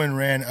Aaron Goodwin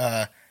ran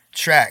cross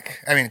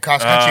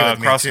country with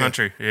me cross too.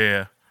 country,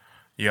 yeah.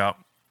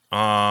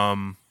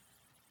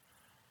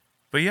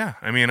 But yeah,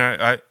 I mean,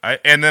 I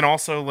and then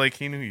also like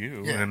he knew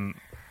you, and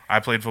I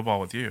played football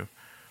with you,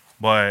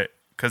 but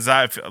because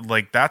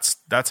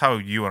that's how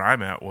you and I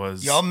met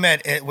was y'all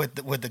met with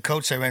the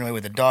coach that ran away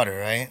with the daughter,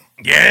 right?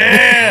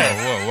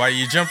 Yeah. Whoa, why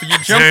you jumping? You're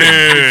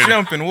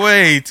jumping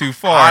way too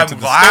far. I'm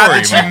glad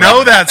that you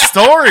know that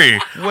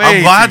story.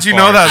 I'm glad you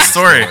know that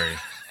story,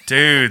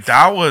 dude.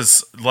 That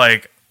was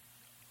like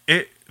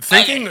it.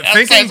 Thinking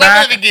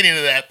back, the beginning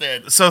of that.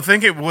 Then so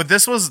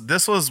this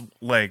was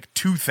like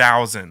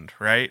 2000,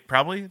 right?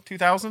 Probably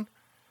 2000.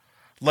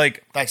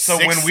 Like so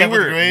sixth,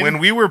 when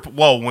we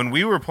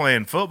were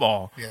playing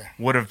football,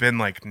 would have been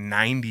like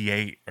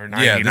 98 or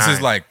 99. Yeah, this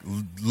is like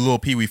little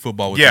Pee Wee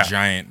football with the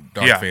giant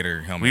Darth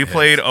Vader helmet. We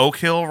played Oak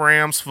Hill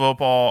Rams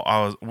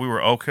football. We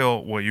were Oak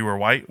Hill. Well, you were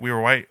white. We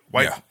were white.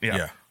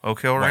 Yeah.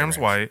 Oak Hill Rams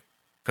white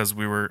because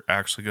we were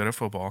actually good at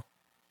football.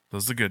 That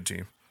was the good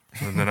team.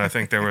 And then I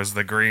think there was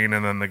the green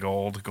and then the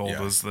gold. Gold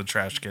was the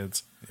trash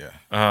kids.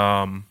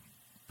 Yeah.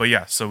 But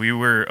yeah, so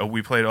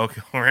we played Oak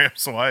Hill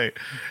Rams white,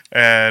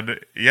 and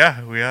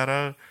yeah, we had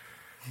a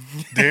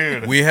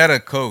dude. We had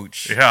a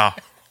coach. Yeah,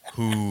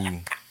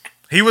 who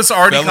he was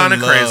already kind of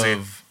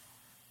crazy.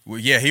 Well,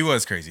 yeah, he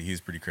was crazy. He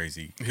was pretty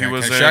crazy.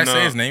 Should I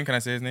say his name? Can I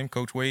say his name?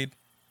 Coach Wade.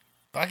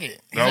 Fuck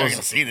it. He's never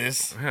gonna see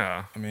this.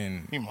 Yeah, I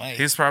mean, he might.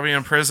 He's probably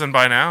in prison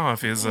by now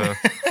if he's a.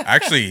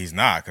 Actually, he's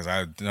not because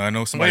I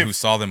know somebody who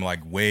saw them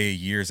like way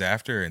years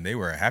after, and they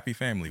were a happy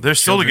family. They're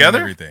still together.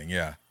 Everything,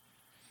 yeah.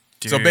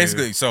 Dude. So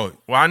basically,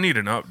 well, I need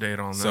an update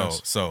on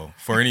this. So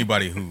for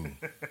anybody who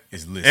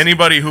is listening,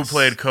 anybody who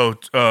played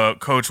Coach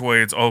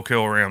Wade's Oak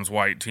Hill Rams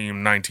white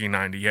team,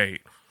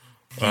 1998.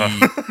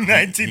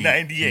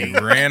 1998. He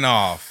ran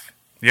off.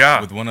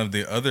 Yeah. With one of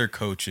the other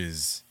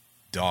coach's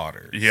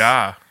daughters.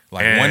 Yeah.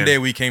 Like one day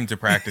we came to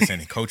practice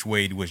and Coach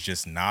Wade was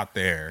just not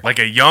there. Like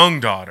a young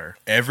daughter.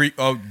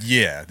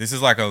 This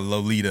is like a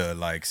Lolita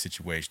like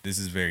situation. This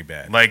is very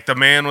bad. Like the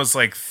man was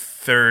like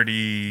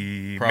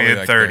 30, probably mid 30s.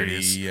 Like 30,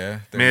 yeah.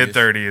 30-ish. Mid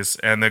 30s.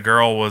 And the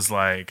girl was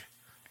like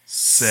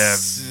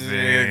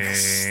 16,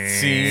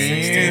 17.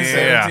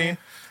 Yeah.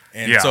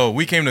 And so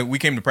we came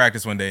to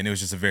practice one day and it was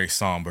just a very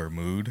somber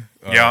mood.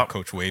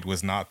 Coach Wade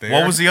was not there.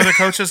 What was the other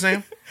coach's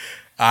name?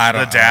 I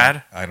don't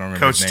remember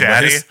Coach his name,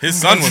 Daddy. His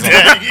son was on.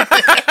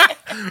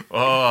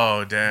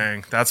 Oh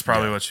dang! That's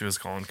probably what she was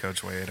calling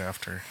Coach Wade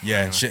after.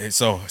 Yeah,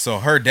 so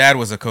her dad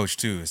was a coach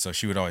too, so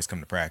she would always come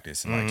to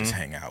practice and like just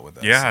hang out with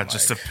us. Yeah, and,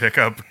 just to pick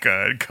up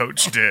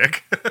Coach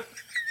Dick.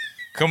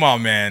 Come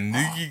on, man,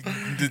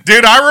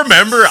 dude!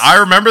 I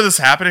remember this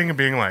happening and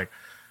being like,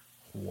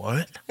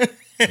 "What?"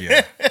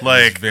 Yeah,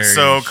 like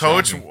so.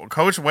 shocking.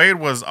 Coach Wade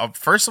was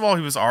first of all,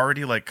 he was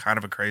already like kind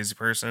of a crazy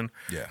person.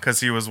 Yeah,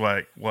 because he was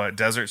what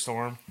Desert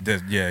Storm.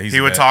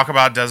 He would talk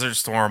about Desert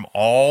Storm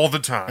all the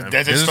time.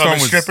 Desert Storm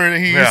was, stripper that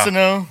he used to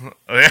know.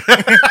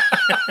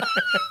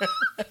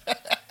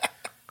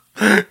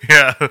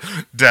 Yeah,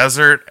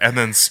 desert and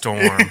then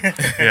storm.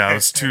 Yeah, it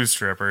was 2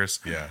 strippers.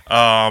 Yeah.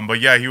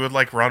 But yeah, he would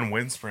like run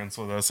wind sprints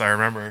with us. I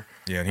remember.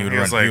 Yeah, and he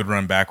would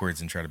run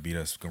backwards and try to beat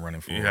us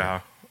running forward.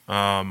 Yeah.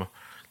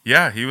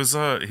 Yeah, he was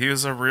a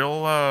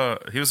real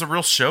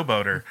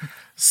showboater,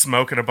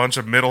 smoking a bunch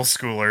of middle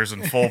schoolers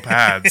in full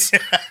pads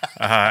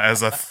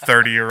as a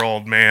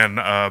 30-year-old man,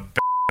 a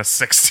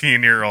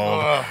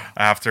 16-year-old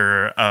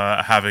after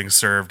having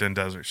served in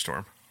Desert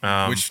Storm.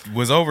 Which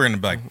was over in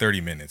like 30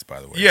 minutes,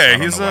 by the way. Yeah,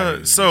 he's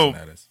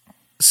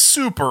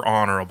super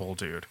honorable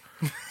dude.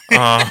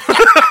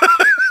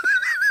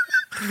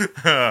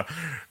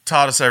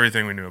 Taught us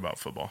everything we knew about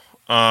football.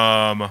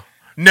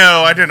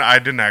 No, I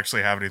didn't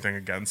actually have anything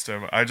against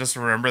him. I just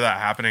remember that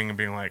happening and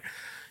being like,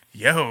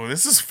 "Yo,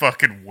 this is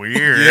fucking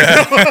weird."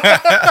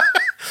 Yeah.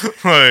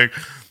 Like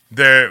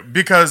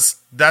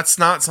because that's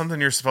not something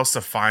you're supposed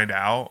to find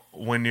out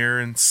when you're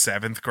in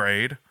 7th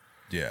grade.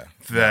 Yeah.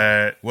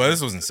 Well,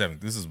 this was in 7th.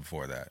 This is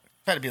before that.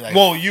 Had to be like.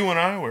 Well, you and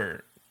I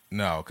were.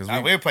 No, because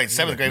we were playing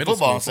 7th grade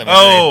football. In 7th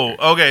grade.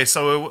 Okay,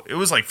 so it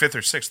was like 5th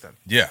or 6th then.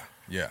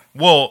 Yeah.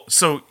 Well,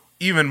 so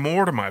even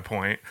more to my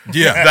point,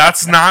 yeah,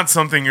 that's not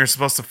something you're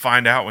supposed to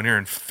find out when you're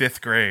in 5th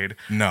grade.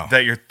 No,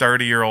 that your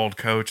 30-year-old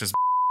coach is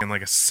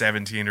like a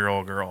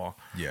 17-year-old girl.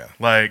 Yeah,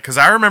 like because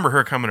I remember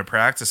her coming to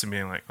practice and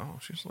being like, "Oh,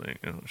 she's like,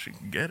 she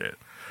can get it,"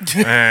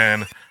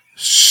 and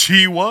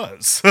she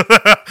was,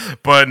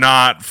 but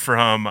not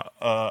from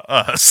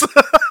us.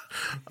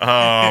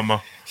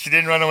 She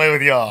didn't run away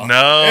with y'all.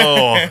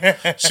 No,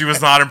 she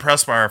was not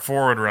impressed by our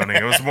forward running.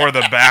 It was more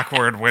the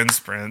backward wind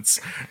sprints.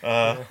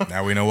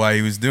 Now we know why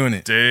he was doing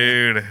it,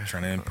 dude.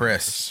 Trying to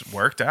impress.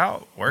 Worked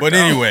out. But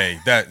anyway,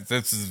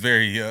 that's a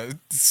very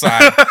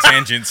side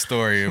tangent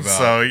story about.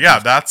 So yeah,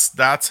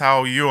 that's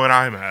how you and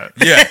I met.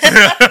 Yeah,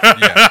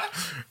 yeah.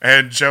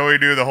 And Joey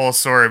knew the whole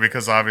story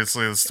because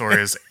obviously the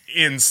story is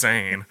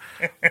insane.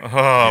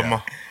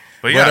 Yeah.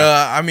 But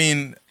yeah, I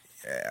mean.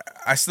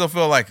 I still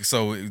feel like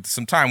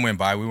some time went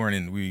by. We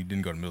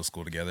didn't go to middle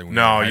school together.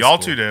 No, y'all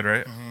two did,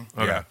 right?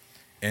 Mm-hmm. Okay. Yeah.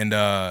 And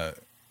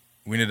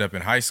we ended up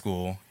in high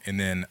school, and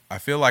then I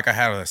feel like I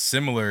had a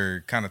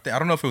similar kind of thing. I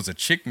don't know if it was a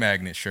chick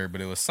magnet shirt,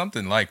 but it was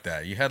something like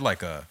that. You had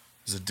like it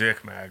was a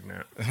dick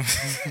magnet.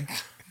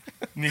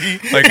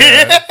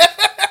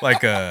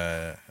 like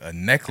a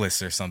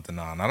necklace or something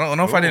on. I don't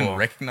know if I didn't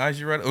recognize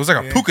you right. It was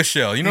like a puka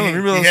shell. You know,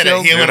 remember those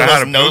shells? He had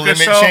a no limit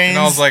chains. And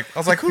I was like,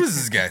 who does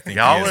this guy think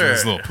he is with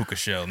this little puka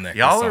shell necklace?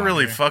 Y'all are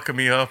really fucking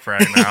me up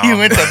right now. You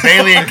went to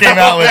Bailey and came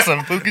out with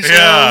some puka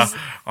shells.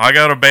 Yeah, I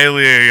go to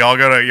Bailey. Y'all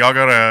go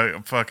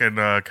to fucking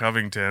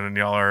Covington, and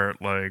y'all are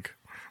like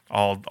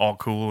all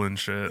cool and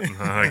shit.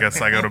 I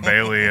guess I go to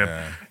Bailey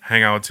and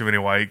hang out with too many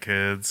white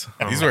kids.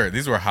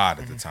 These were hot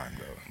at the time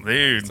though,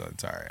 dude. So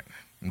it's all right.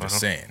 I'm just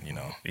saying, you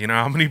know. You know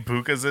how many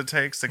pukas it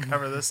takes to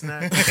cover this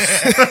neck?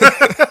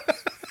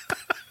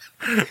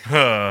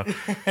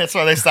 That's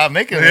why they stopped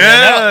making it.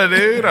 Yeah,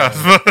 dude. They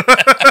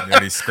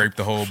already scraped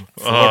the whole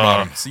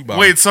floor bottom.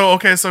 Wait, so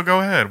go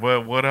ahead.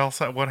 What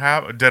else? What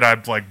happened? Did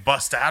I like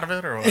bust out of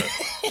it or what?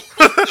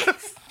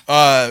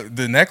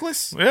 The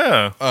necklace?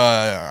 Yeah.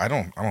 I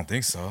don't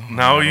think so.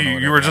 No,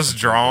 you were just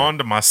drawn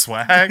to my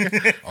swag.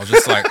 I was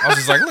just like,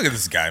 look at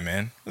this guy,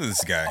 man. Look at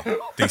this guy.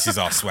 Thinks he's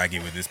all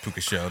swaggy with this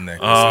puka shell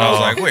necklace. And I was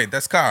like, wait,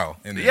 that's Kyle.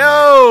 And then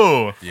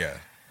yeah.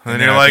 And then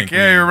you're like,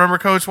 yeah, you remember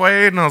Coach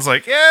Wade? And I was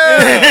like,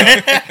 yeah.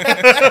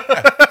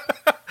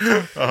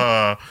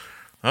 Okay,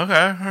 all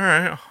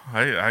right.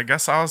 I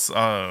guess I was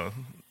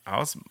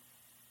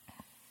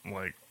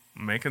like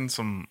making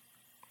some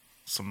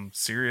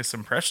serious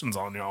impressions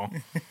on y'all.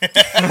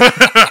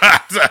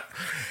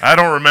 I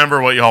don't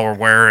remember what y'all were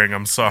wearing.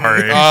 I'm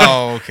sorry.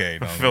 Oh, okay.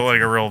 I feel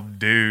like a real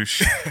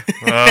douche.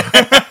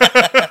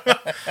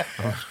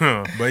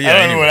 But yeah, I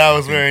don't know what I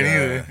was wearing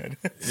either.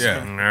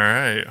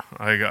 Yeah.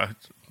 All right.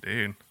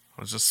 Dude,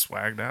 I was just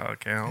swagged out. I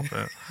can't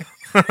help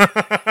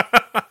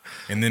it.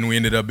 And then we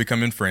ended up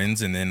becoming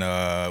friends, and then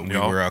we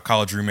were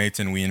college roommates,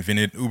 and we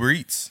invented Uber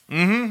Eats.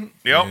 Mm-hmm.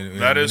 Yep,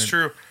 that is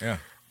true. Yeah.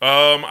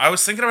 I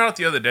was thinking about it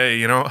the other day,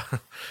 you know.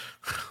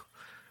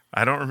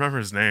 I don't remember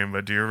his name,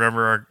 but do you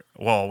remember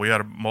we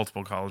had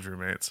multiple college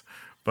roommates,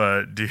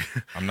 but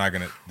I'm not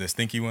going to... The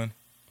stinky one?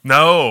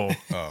 No.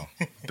 Oh.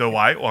 The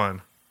white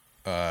one.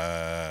 Do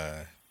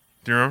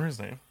you remember his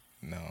name?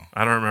 No.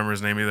 I don't remember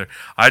his name either.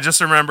 I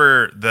just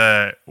remember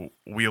that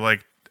we,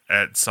 like,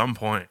 at some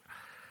point,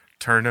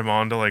 turned him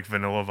on to, like,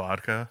 vanilla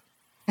vodka.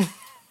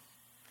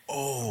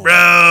 Oh.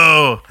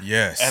 Bro!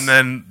 Yes. And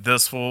then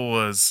this fool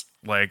was...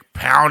 like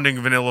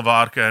pounding vanilla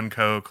vodka and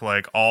Coke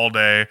like all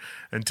day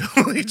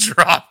until he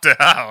dropped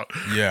out.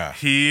 Yeah.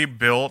 He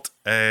built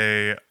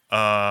a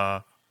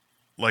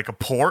like a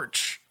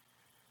porch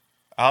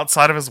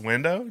outside of his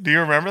window. Do you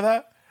remember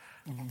that?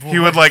 What? He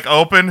would like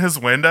open his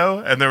window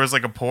and there was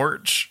like a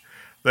porch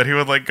that he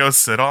would like go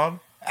sit on.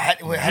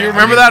 Do you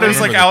remember that? It was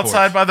like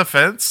outside by the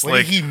fence. What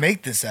did he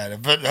make this out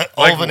of?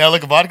 All vanilla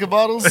vodka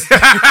bottles?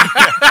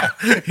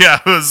 Yeah,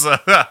 it was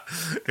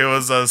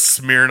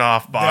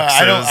Smirnoff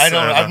boxes.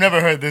 I've never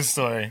heard this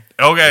story.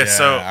 Okay, yeah,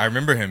 so I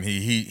remember him.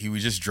 He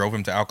just drove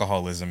him to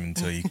alcoholism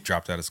until he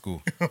dropped out of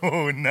school.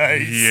 Oh,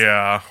 nice.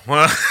 Yeah.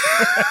 Well,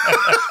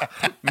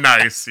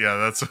 nice. Yeah,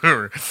 that's what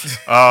we're.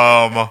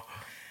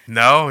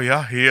 No,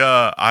 yeah, he.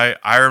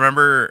 I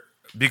remember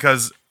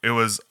because it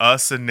was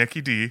us and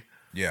Nikki D.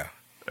 Yeah.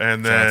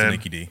 And then shout out to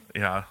Nikki D.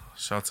 Yeah,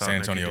 shouts out San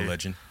Antonio Nikki D.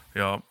 legend.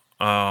 Yep.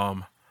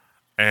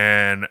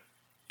 And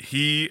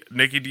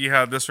Nikki D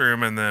had this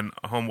room, and then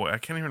homeboy, I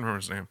can't even remember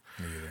his name,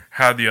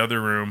 had the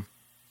other room.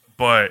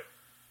 But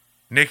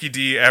Nikki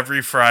D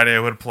every Friday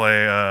would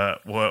play.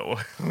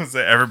 What was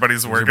it?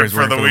 Everybody's working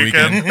for the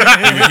weekend.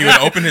 He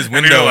would open his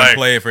window and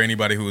play it for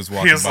anybody who was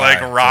walking by. He was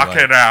like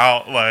rocking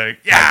out,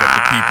 like the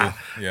people.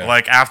 Yeah.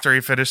 Like after he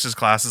finished his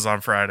classes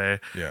on Friday.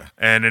 Yeah.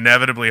 And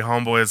inevitably,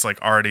 homeboy is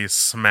like already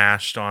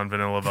smashed on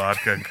vanilla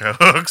vodka and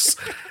cokes.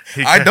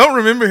 I don't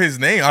remember his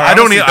name. I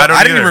didn't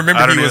even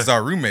remember he was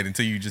our roommate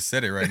until you just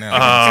said it right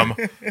now.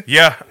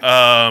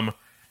 Yeah.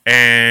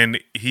 And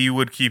he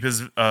would keep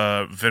his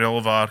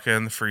vanilla vodka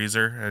in the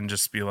freezer and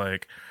just be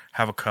like,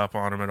 have a cup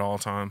on him at all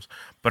times.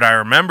 But I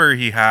remember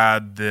he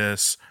had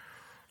this,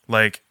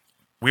 like,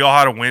 we all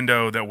had a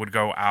window that would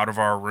go out of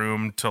our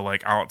room to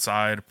like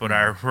outside. But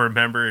I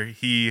remember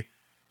he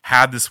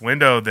had this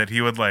window that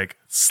he would like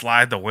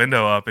slide the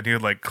window up and he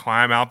would like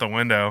climb out the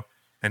window,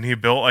 and he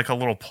built like a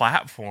little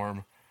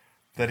platform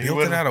that he built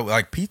would it out of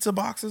like pizza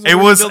boxes. It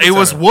was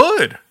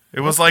wood.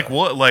 It was like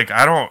wood. Like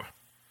I don't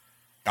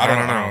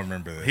know.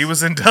 Remember this. He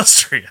was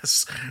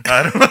industrious.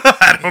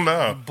 I don't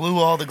know. Blew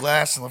all the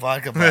glass in the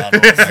vodka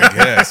bottles. I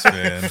guess,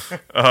 man.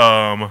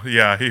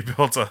 Yeah, he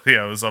built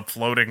it was a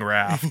floating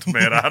raft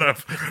made out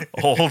of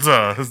old,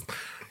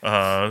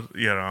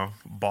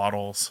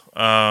 bottles.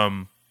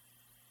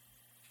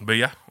 But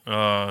yeah,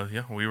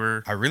 we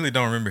were. I really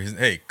don't remember his.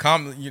 Hey,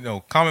 comment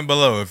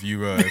below if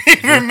you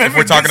if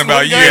we're talking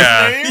about you.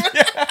 Yeah.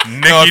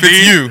 No, if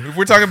it's you. If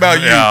we're talking about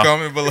you,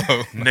 comment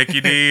below.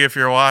 Nikki D, if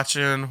you're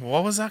watching,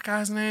 what was that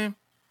guy's name?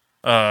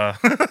 Yeah,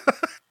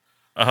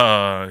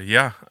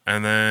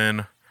 and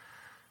then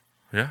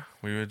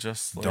we would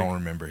just don't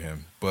remember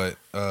him, but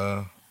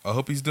I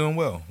hope he's doing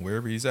well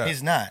wherever he's at.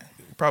 He's not.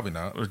 Probably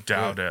not.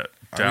 Doubt it.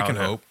 We can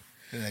hope.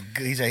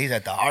 He's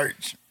at the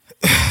arch.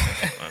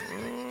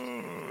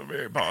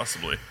 Very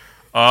possibly.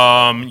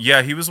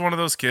 Yeah, he was one of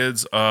those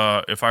kids.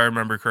 If I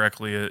remember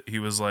correctly, he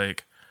was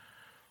like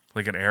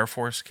an Air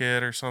Force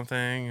kid or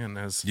something, and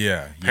his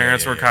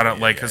parents were kind of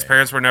his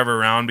parents were never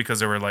around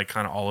because they were like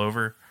kind of all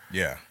over.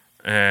 Yeah,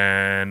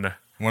 and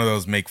one of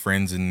those make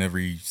friends in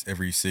every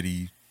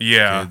city.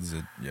 Yeah, kids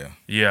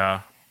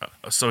yeah.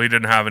 So he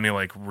didn't have any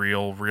like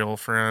real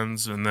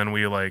friends, and then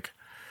we like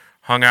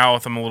hung out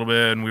with him a little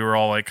bit, and we were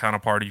all like kind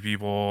of party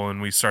people,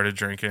 and we started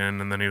drinking,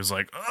 and then he was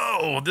like,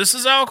 "Oh, this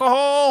is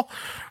alcohol,"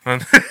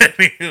 and then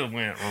he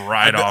went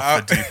right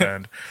off the deep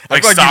end.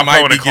 Like you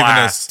might be giving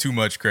us too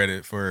much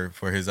credit for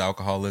his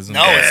alcoholism.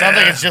 No, it sounds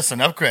like it's just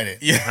enough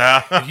credit.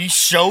 Yeah, he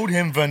showed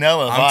him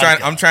vanilla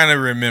vodka. I'm trying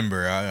to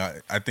remember.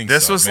 I think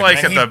this was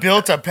maybe. Like he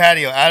built a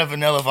patio out of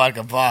vanilla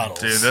vodka bottles.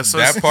 Dude,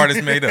 that part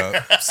is made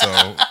up.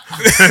 So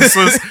this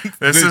is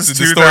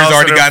the story's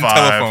already gotten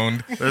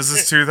telephoned. This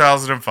is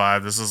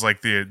 2005. This is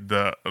like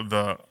the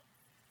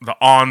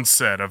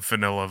onset of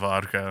vanilla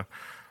vodka.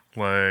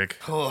 Like,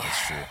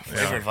 that's true.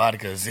 Favorite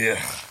vodkas,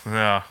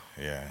 yeah.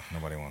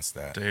 Nobody wants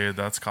that, dude.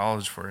 That's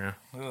college for you.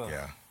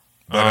 Yeah,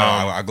 but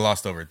I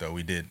glossed over it though.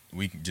 We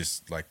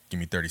just like give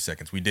me 30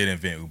 seconds. We did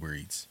invent Uber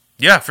Eats.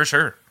 Yeah, for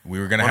sure. We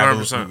were gonna have it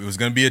was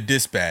gonna be a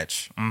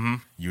dispatch. Mm-hmm.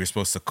 You were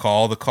supposed to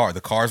call the car.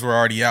 The cars were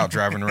already out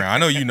driving around. I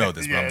know you know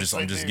this, but I'm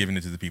just giving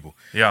it to the people.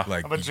 Yeah,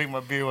 I'm gonna drink my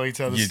beer while you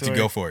tell the story. To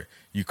go for it.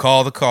 You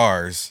call the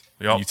cars.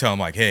 Yep. You tell them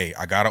like, "Hey,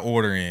 I got an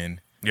order in.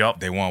 Yep.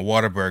 They want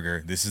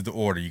Whataburger. This is the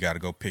order. You got to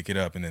go pick it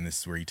up, and then this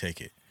is where you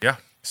take it." Yeah.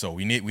 So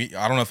I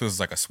don't know if it was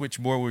like a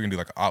switchboard. We were gonna do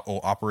like an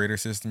operator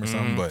system or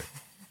something, but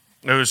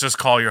it was just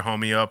call your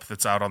homie up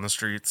that's out on the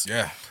streets.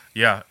 Yeah.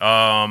 Yeah.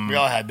 We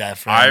all had that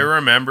friend. I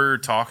remember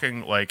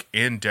talking like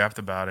in depth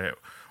about it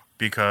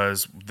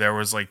because there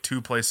was like two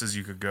places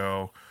you could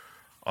go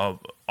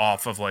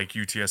off of like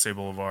UTSA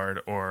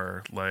Boulevard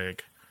or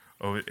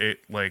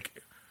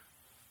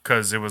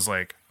because it was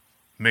like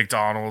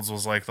McDonald's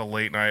was like the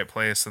late night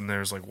place, and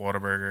there's like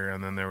Whataburger,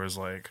 and then there was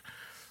like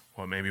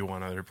maybe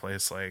one other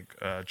place like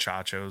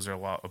Chacho's or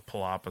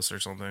Palapas or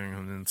something,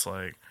 and then it's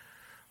like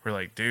we're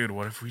like, dude,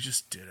 what if we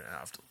just didn't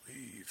have to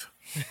leave?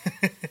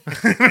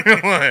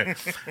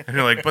 And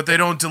you're like, but they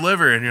don't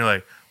deliver, and you're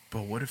like,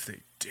 but what if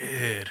they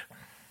did?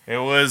 It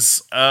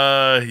was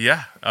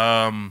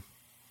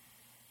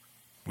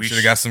we should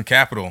have got some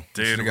capital.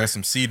 Dude, should have got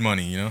some seed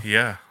money,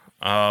 Yeah.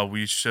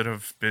 We should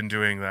have been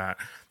doing that.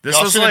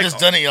 Y'all should have just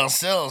done it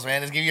yourselves,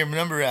 man. Just give your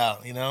number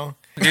out,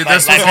 Dude,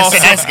 this was also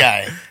this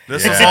guy.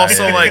 This was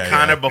also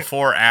kind of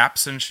before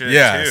apps and shit.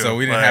 Yeah, too. so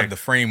we didn't have the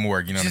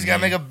framework. You know, just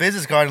gotta make a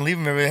business card and leave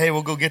them. Hey,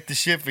 we'll go get the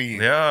shit for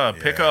you. Yeah,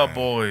 pickup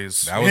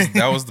boys. That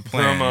was the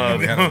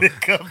plan.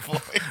 Pickup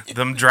boys.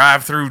 Them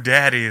drive-through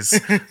daddies.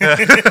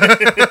 Drive-through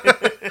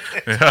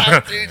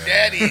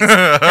daddies.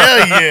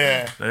 Hell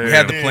yeah. We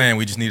had the plan.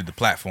 We just needed the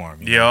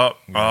platform. Yep.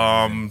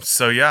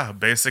 So yeah,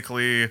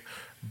 basically.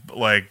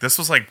 Like this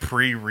was like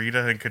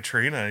pre-Rita and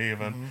Katrina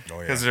even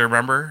because I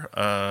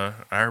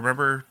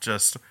remember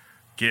just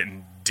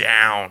getting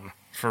down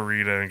for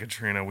Rita and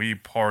Katrina. We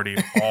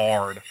partied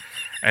hard,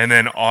 and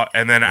then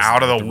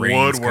out of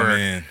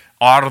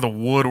the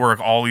woodwork,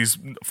 all these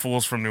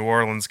fools from New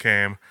Orleans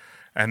came,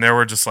 and they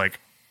were just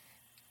like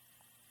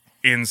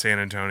in San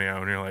Antonio,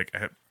 and you're like,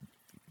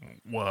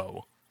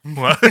 whoa,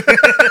 what?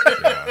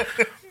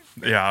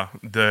 Yeah,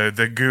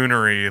 the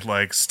goonery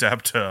like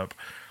stepped up,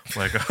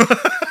 like.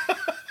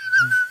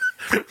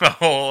 A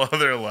whole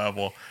other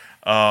level.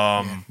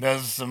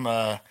 Those some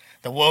the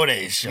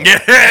Wodays show.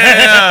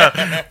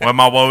 Yeah, where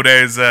my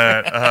Wodays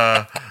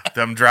at?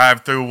 Them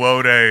drive-through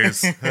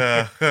Wodays.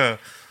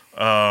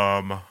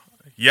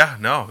 Yeah,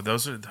 no,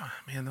 those are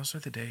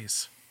the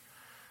days.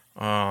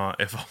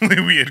 If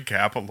only we had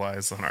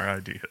capitalized on our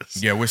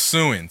ideas. Yeah, we're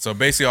suing. So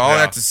basically, all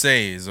that to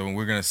say is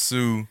we're gonna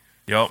sue.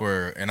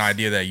 For an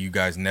idea that you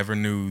guys never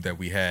knew that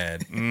we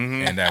had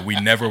and that we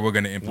never were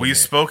going to implement. We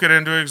spoke it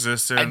into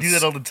existence. I do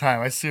that all the time.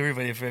 I sue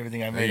everybody for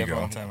everything I made up a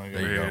long time ago.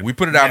 There you go. We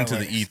put it out into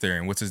the ether,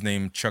 and what's his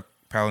name? Chuck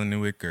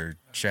Palahniuk or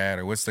Chad,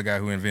 or what's the guy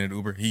who invented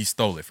Uber? He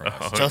stole it from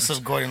us.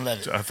 Joseph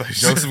Gordon-Levitt.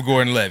 Joseph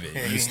Gordon-Levitt.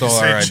 He stole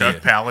our idea. Chuck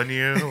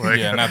Palahniuk? Like,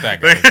 yeah, not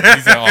that guy.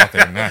 He's an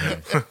author, not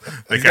him.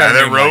 The guy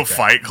that wrote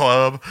Fight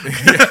Club.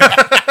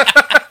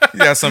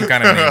 Yeah, some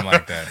kind of name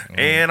like that.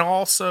 And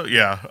also,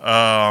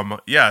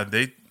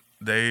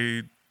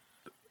 they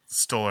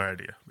stole our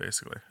idea,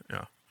 basically.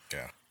 Yeah.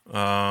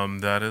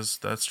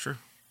 That's true.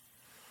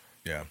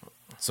 Yeah.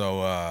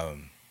 So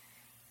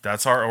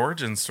that's our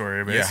origin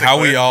story, basically. Yeah,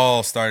 how we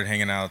all started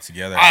hanging out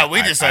together.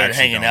 We just started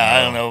hanging out.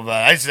 I don't know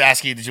about. I just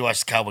ask you, did you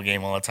watch the Cowboy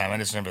game all the time? I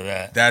just remember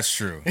that. That's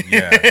true.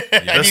 Yeah.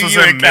 This was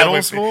in middle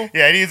school?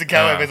 Yeah, I knew he was a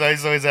Cowboy fan. I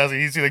was always asking,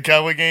 you see the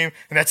Cowboy game?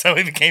 And that's how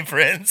we became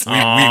friends. We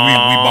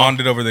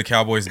bonded over the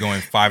Cowboys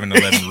going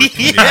 5-11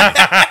 repeatedly.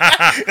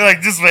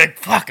 Like, just like,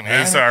 fuck,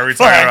 man. Are we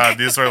talking about,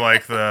 these are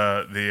like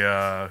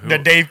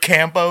the Dave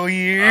Campo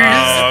years?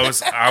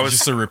 I was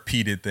just a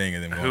repeated thing.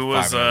 And then who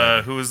was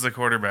the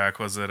quarterback?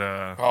 Was it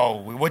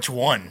which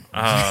one?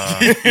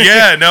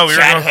 Yeah, no, we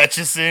Chad were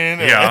Hutchison.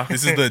 Yeah,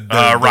 this is the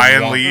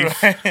Ryan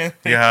Leaf.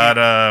 You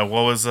had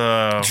what was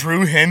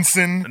Drew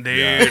Henson,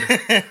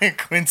 dude,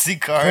 Quincy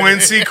Carter.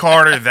 Quincy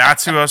Carter.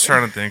 That's who I was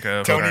trying to think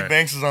of. Tony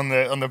Banks was on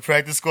the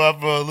practice squad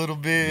for a little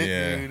bit.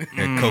 Yeah,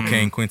 dude.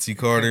 Cocaine Quincy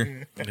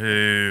Carter,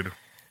 dude.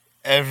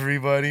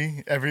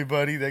 Everybody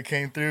that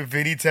came through.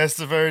 Vinny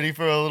Testaverde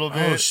for a little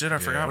bit. Oh shit, I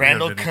forgot.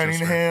 Randall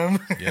Cunningham.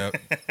 Yep.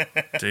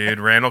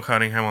 Dude, Randall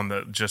Cunningham on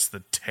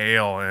the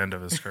tail end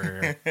of his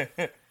career.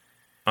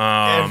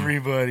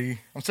 Everybody.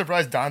 I'm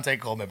surprised Dante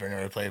Culpepper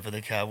never played for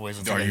the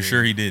Cowboys. Are you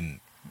sure he didn't?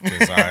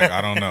 Because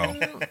I don't know.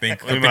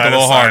 Think we a might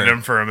little have signed harder.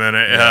 him for a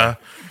minute. Yeah.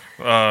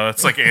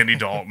 It's like Andy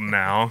Dalton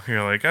now.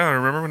 You're like, oh,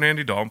 remember when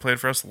Andy Dalton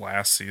played for us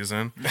last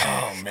season?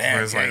 Oh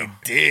man, he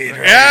did.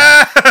 Right?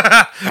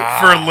 Yeah,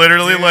 for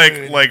literally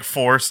like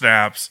 4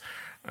 snaps.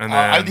 And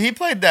then he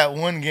played that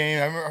one game.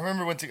 I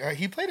remember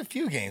he played a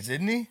few games,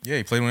 didn't he? Yeah,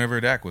 he played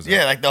whenever Dak was out.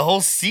 Yeah, like the whole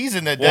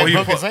season that Dak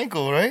broke his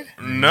ankle, right?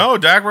 No,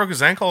 Dak broke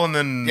his ankle, and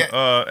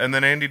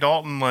then Andy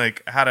Dalton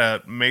like had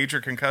a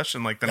major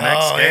concussion like the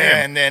next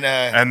game.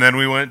 Yeah, and then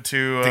we went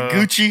to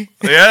Gucci.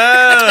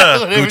 Yeah,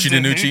 Gucci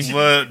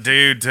Danucci.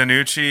 Dude,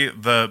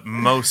 Danucci, the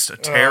most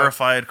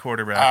terrified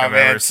quarterback I've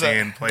ever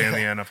seen play in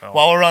the NFL.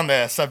 While we're on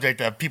the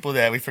subject of people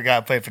that we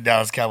forgot played for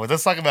Dallas Cowboys,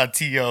 let's talk about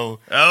T.O.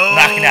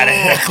 knocking out a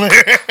heckler.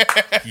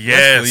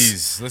 Yes,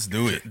 please, let's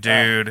do it,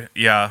 dude.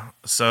 Yeah.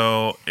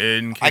 So,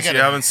 in case you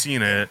haven't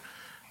seen it,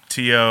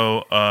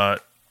 T.O.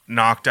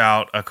 knocked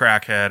out a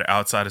crackhead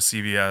outside of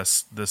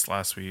CVS this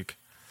last week.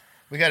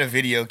 We got a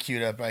video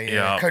queued up right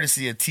here,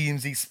 courtesy of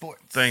TMZ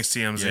Sports. Thanks,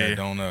 TMZ. Yeah,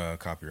 don't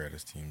copyright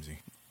us, TMZ.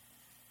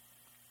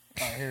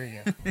 Oh, here we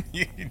go.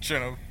 You're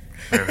trying to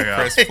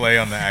press play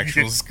on the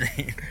actual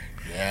screen.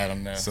 Yeah, I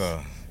don't know.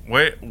 So.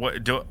 Wait,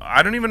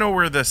 I don't even know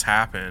where this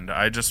happened.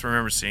 I just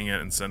remember seeing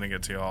it and sending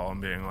it to y'all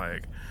and being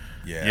like,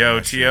 yo,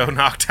 T.O.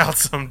 knocked out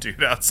some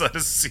dude outside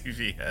of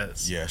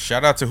CVS. Yeah,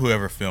 shout out to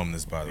whoever filmed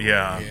this, by the way.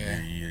 Yeah.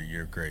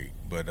 You're great.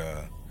 But,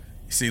 you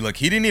see, like,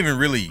 he didn't even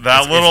really...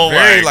 That little, it's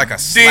very, like a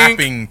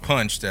slapping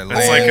punch that...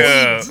 It's like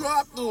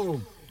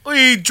a...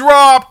 He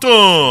dropped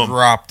him!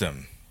 Dropped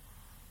him.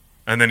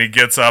 And then he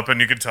gets up and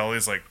you can tell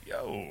he's like,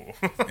 Yo.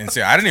 And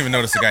see, I didn't even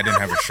notice the guy didn't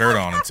have a shirt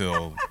on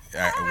until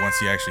once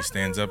he actually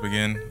stands up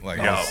again. Like,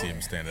 I'll see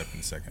him stand up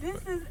in a second.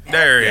 But,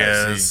 there he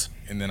is. See,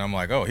 and then I'm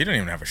like, oh, he didn't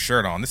even have a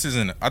shirt on. This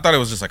isn't. I thought it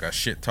was just like a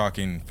shit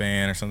talking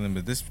fan or something,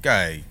 but this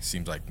guy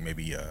seems like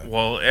maybe.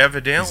 Well,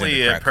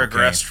 evidently it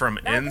progressed from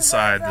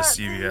inside the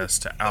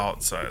CVS to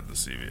outside the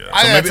CVS.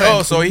 So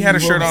maybe, so he had a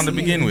shirt on to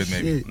begin with,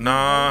 maybe.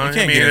 No, you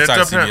can't get inside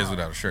CVS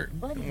without a shirt.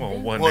 Well,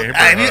 what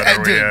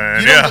neighborhood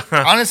are we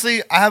in?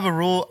 Honestly, I have a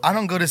rule. I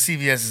don't go to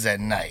CVS's at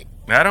night.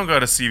 I don't go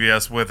to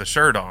CVS with a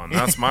shirt on.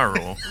 That's my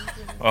rule.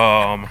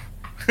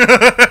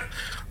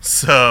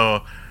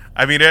 So,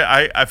 I mean,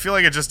 I feel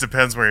like it just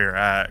depends where you're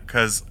at.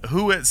 Because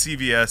who at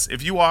CVS,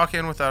 if you walk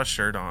in without a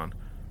shirt on,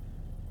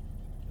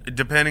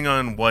 depending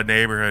on what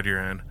neighborhood you're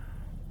in,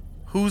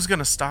 who's going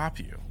to stop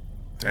you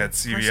at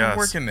CVS?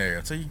 Working there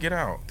until you get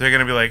out. They're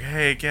going to be like,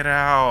 hey, get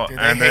out. Dude,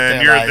 and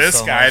then you're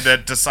this guy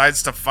that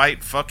decides to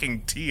fight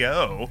fucking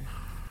T.O.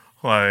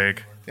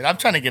 Like... Dude, I'm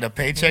trying to get a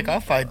paycheck. I'll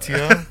fight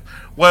T.O.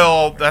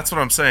 Well, that's what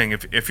I'm saying.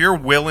 If you're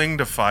willing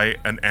to fight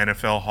an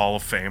NFL Hall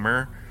of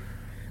Famer,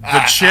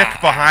 the chick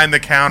behind the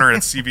counter at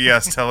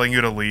CVS telling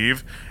you to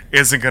leave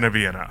isn't going to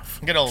be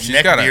enough. Get old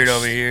neck beard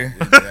over here.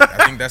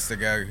 I think that's the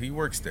guy. He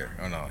works there.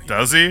 Oh, no.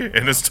 Does he?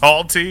 In his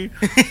tall tee?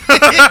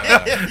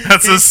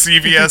 That's a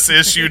CVS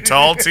issue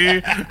tall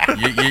tee?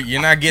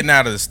 You're not getting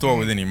out of the store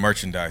with any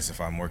merchandise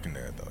if I'm working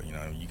there, though. You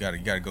know, you got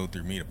to go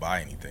through me to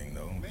buy anything,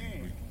 though.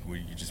 Were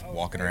you just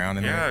walking around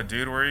in there? Yeah,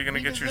 dude, where are you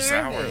going to get your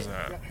sours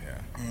at?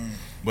 Yeah.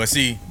 But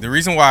see, the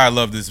reason why I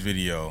love this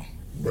video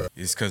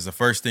is because the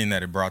first thing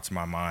that it brought to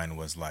my mind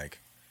was like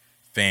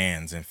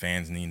fans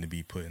need to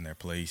be put in their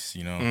place,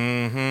 you know?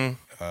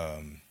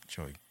 Mm-hmm.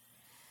 Joey.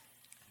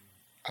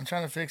 I'm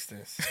trying to fix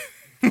this.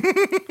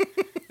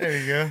 There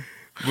you go.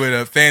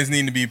 But fans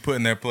need to be put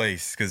in their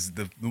place because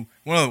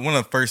one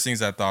of the first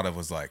things I thought of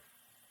was like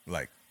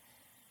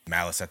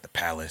Malice at the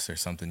Palace or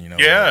something, you know?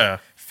 Yeah.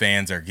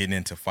 Fans are getting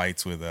into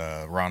fights with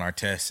Ron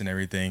Artest and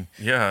everything.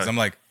 Yeah. 'Cause I'm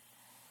like,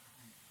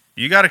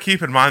 you got to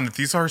keep in mind that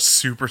these are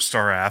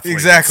superstar athletes.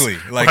 Exactly.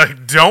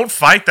 Like, don't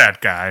fight that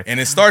guy.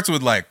 And it starts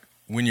with like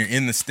when you're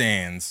in the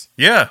stands.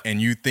 Yeah.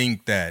 And you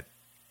think that,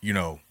 you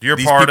know, you're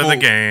part of the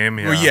game.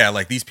 Yeah. Well, yeah,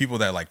 like these people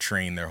that like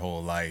train their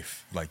whole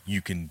life, like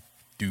you can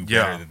do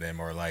better than them,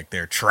 or like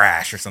they're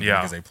trash or something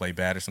because they play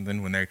bad or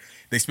something. When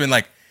they spend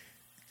like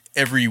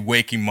every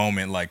waking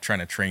moment like trying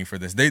to train for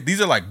this. These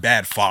are like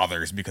bad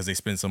fathers because they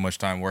spend so much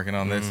time working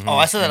on this. Oh,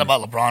 I said that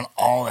about LeBron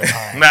all the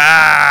time. Nah,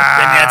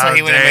 that's why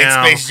he went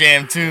and made Space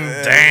Jam 2.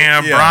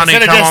 Damn, Bronny,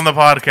 come on the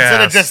podcast.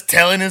 Instead of just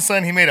telling his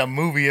son, he made a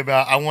movie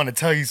about, I want to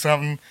tell you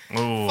something.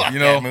 Ooh. Fuck you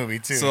know, that movie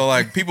too. So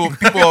like people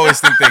always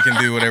think they can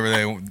do whatever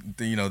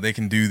they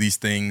can do these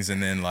things,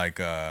 and then like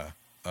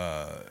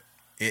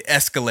it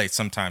escalates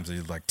sometimes.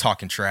 They're like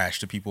talking trash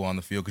to people on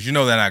the field because you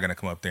know they're not gonna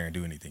come up there and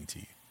do anything to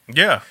you.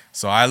 Yeah.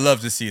 So I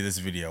love to see this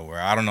video where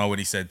I don't know what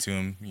he said to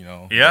him, you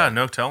know. Yeah,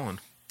 no telling.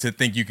 To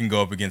think you can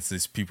go up against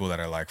these people that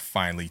are like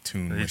finely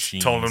tuned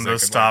machines. Told him to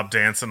stop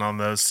dancing on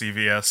those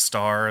CVS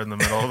star in the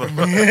middle of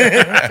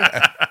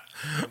the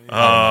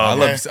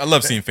I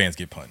love seeing fans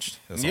get punched.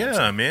 That's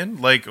yeah, man.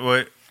 Like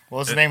what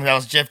was his name? That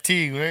was Jeff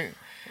Teague, right?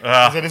 Is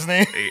that his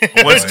name?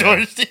 What's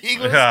George Teague?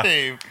 What's his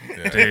name?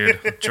 Yeah.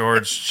 Dude,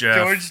 George Jeff.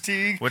 George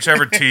Teague.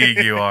 Whichever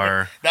Teague you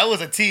are. That was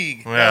a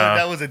Teague. Yeah.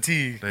 That was a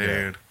Teague. Dude.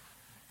 Yeah.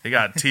 He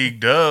got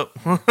teagued up.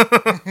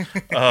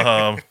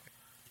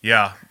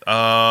 Yeah.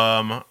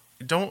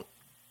 Don't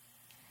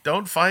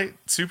fight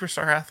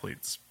superstar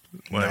athletes.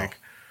 Like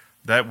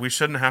that we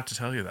shouldn't have to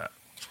tell you that.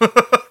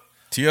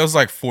 T.O.'s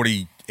like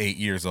 48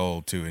 years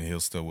old too, and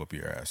he'll still whoop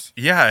your ass.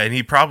 Yeah, and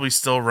he probably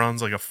still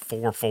runs like a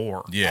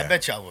 4.4. Yeah. I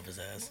bet y'all whoop his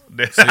ass.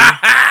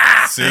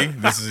 See?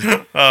 This is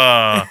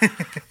all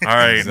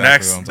right,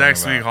 exactly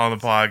next week on the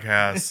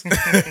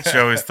podcast,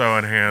 Joey's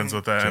throwing hands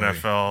with the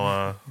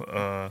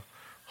NFL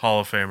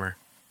Hall of Famer.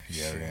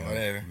 Yeah,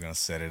 we're gonna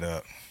set it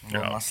up.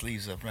 Roll my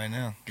sleeves up right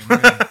now.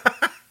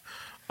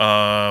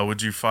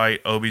 Would you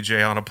fight OBJ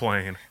on a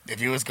plane?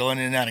 If he was going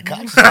in and out of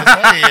consciousness,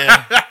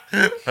 yeah.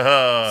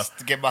 Just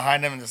to get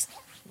behind him and just...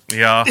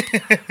 Yeah.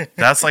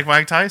 That's like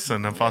Mike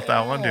Tyson. I fought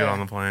that one dude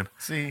on the plane.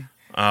 See?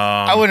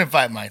 I wouldn't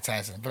fight Mike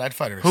Tyson, but I'd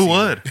fight a receiver. Who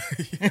would?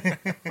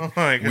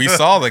 We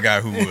saw the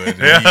guy who would.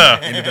 Yeah.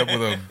 He ended up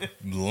with a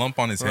lump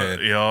on his head.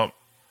 Yup.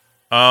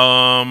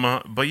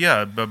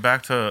 But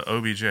back to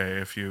OBJ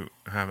if you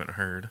haven't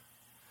heard.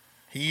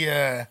 He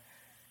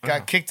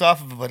got kicked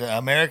off of an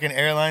American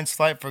Airlines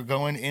flight for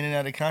going in and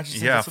out of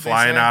consciousness. Yeah,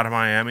 flying out of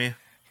Miami.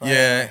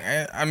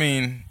 Yeah, I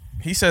mean,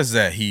 he says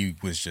that he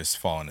was just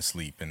falling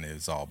asleep and it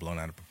was all blown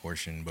out of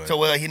proportion. But so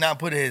will he not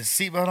put his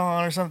seatbelt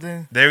on or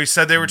something? They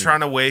said they were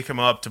trying to wake him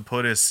up to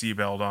put his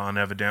seatbelt on,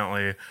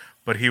 evidently,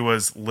 but he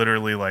was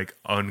literally like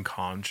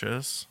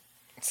unconscious.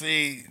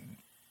 See,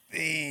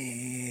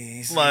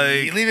 he's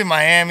like leaving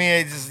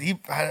Miami. You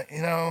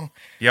know.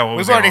 Yeah, what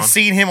was we've already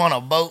seen him on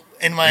a boat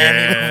in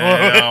Miami before.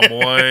 Yeah,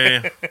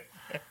 boy,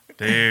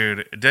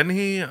 dude, didn't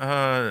he?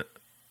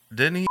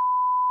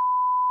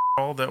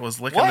 That was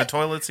licking the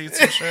toilet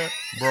seats and shit,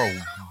 bro.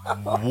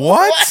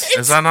 What?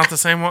 Is that not the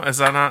same one? Is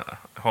that not?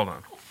 Hold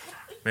on.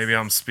 Maybe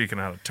I'm speaking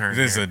out of turn.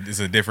 Is this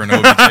a different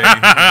OBJ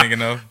you're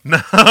thinking of? No.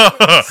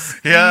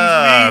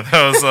 Yeah, that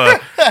was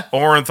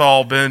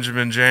Orenthal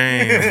Benjamin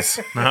James.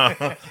 No.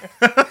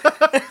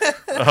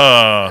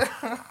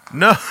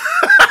 No.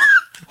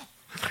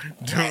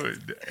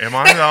 Dude, am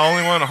I the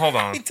only one? Hold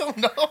on. I don't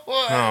know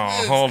what.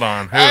 Oh, hold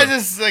on. Who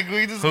is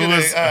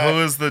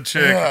the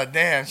chick? Oh,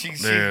 damn.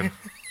 Dude.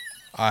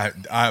 I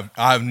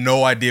have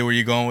no idea where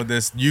you're going with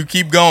this. You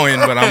keep going,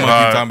 but I'm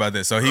gonna keep talking about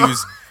this. So he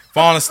was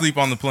falling asleep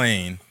on the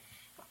plane.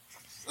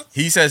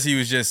 He says he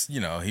was just,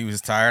 he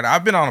was tired.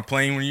 I've been on a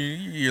plane when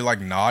you're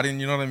like nodding,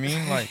 you know what I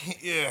mean?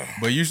 Like, yeah.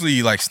 But usually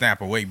you like snap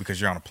awake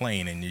because you're on a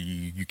plane and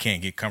you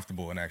can't get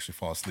comfortable and actually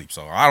fall asleep.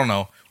 So I don't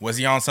know. Was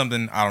he on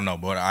something? I don't know.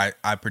 But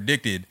I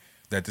predicted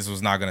that this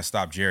was not going to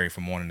stop Jerry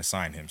from wanting to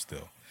sign him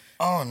still.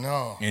 Oh,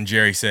 no. And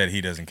Jerry said he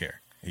doesn't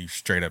care. He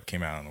straight up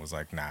came out and was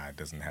like, nah, it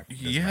doesn't happen.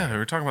 Yeah,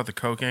 we're talking about the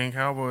cocaine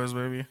cowboys,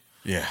 baby.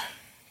 Yeah.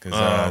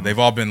 Because they've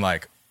all been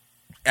like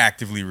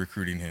actively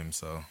recruiting him,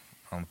 so...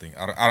 I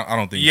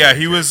don't think. Yeah,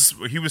 he was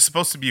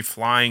supposed to be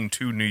flying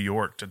to New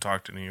York to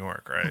talk to New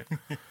York, right?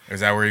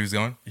 Is that where he was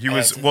going? He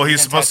was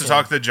supposed to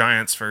talk to the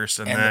Giants first,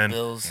 and then the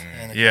Bills,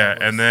 and the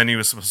Cowboys. and then he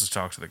was supposed to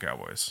talk to the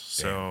Cowboys.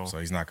 So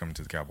he's not coming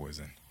to the Cowboys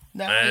then.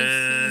 No,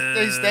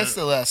 that's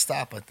the last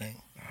stop, I think.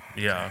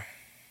 Yeah,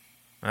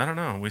 I don't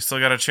know. We still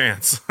got a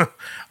chance.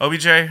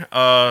 OBJ,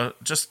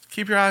 just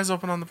keep your eyes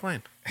open on the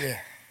plane.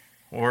 Yeah,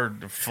 or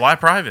fly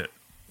private.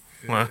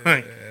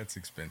 That's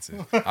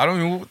expensive. I don't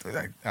know.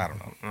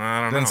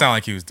 Doesn't sound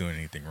like he was doing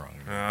anything wrong.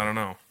 I don't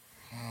know.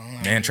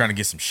 Man trying to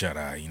get some shut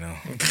eye,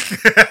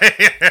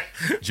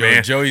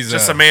 Joey's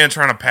just a man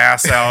trying to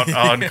pass out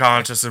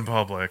unconscious in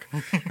public.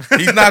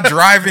 He's not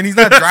driving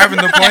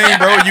the plane,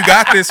 bro. You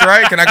got this,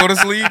 right? Can I go to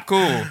sleep?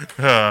 Cool.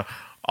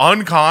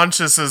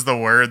 Unconscious is the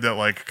word that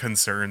like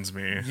concerns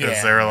me. Yeah.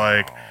 Because they're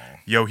like,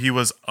 yo, he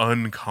was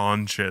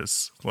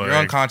unconscious. Like, you're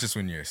unconscious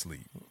when you're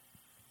asleep.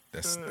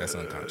 That's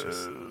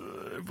unconscious.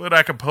 But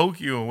I could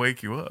poke you and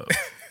wake you up.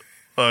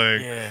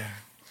 Like, yeah.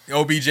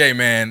 OBJ,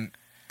 man,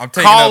 I'm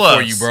taking up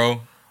for you,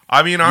 bro.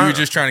 I mean, you were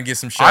just trying to get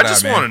some shit out, man. I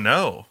just want to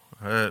know.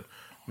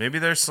 Maybe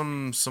there's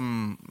some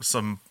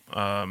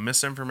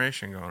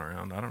misinformation going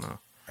around. I don't know.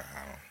 I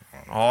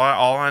don't know.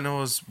 All I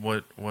know is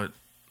what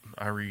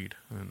I read,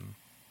 and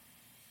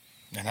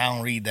I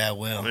don't read that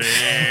well.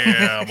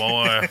 Yeah,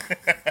 boy.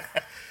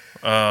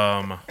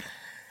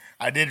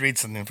 I did read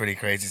something pretty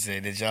crazy today.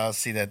 Did y'all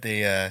see that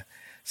they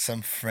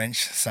some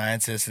French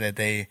scientists that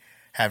they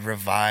have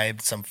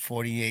revived some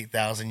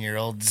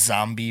 48,000-year-old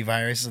zombie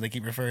virus, as they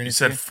keep referring to it? You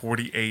said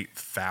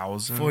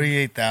 48,000?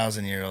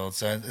 48,000-year-old,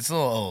 so it's a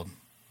little old.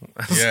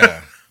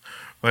 Yeah.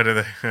 What are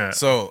they?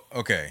 So,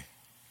 okay.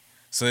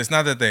 So it's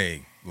not that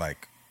they,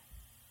 like,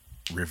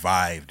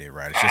 revived it,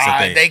 right? It's just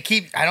that they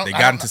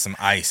got into some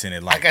ice and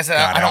it, like I said,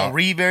 I don't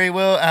read very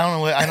well. I don't know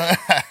what...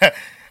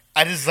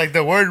 I just like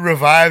the word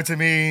revive to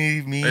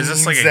me means is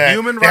this like a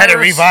human they virus? Had to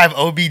revive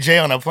OBJ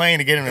on a plane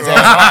to get him his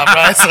ass off,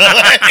 right?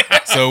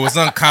 So it was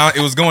it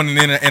was going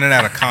in and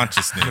out of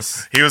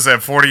consciousness. He was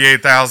at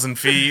 48,000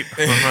 feet.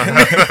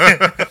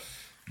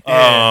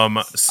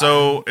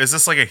 So is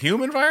this like a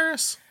human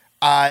virus?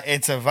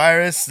 It's a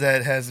virus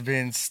that has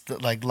been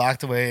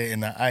locked away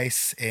in the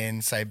ice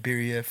in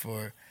Siberia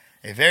for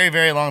a very,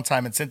 very long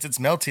time, and since it's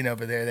melting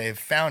over there, they've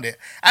found it.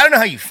 I don't know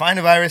how you find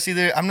a virus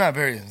either. I'm not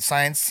very in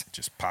science.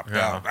 Just popped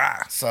out.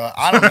 So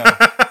I don't know.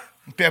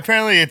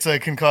 Apparently, it's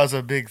can cause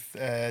a big.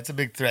 It's a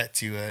big threat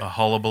to a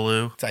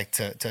hullabaloo. It's like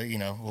to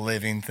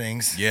living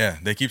things. Yeah,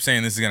 they keep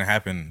saying this is gonna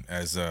happen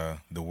as the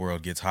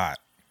world gets hot.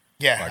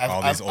 Yeah, like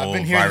all these old I've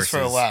been hearing viruses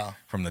this for a while.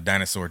 From the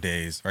dinosaur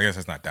days. Or I guess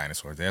that's not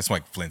dinosaurs. That's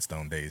like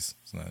Flintstone days.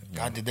 It's not,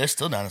 God, dude, there's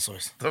still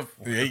dinosaurs.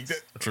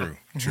 True.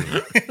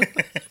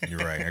 You're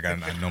right. I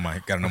gotta know my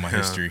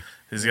history.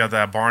 He's got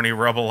that Barney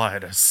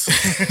Rubblitis.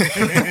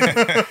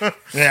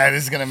 Yeah,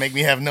 this is gonna make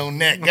me have no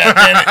neck. God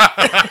damn it.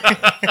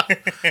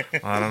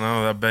 I don't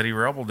know. That Betty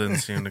Rubble didn't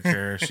seem to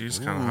care. She's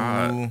kind of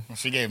hot.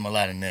 She gave him a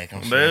lot of neck.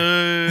 I'm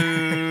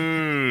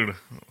sure. Dude,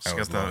 she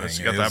got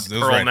that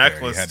pearl right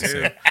necklace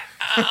too.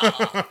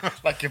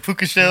 Like your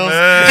puka shells.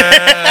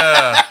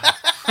 Yeah.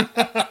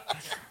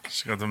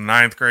 She got them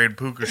 9th grade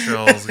puka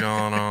shells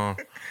going on.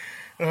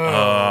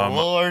 Oh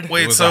Lord!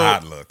 Wait, it was a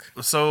hot look.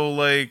 So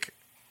like,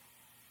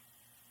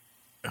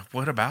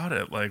 what about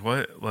it? Like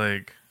what?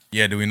 Like,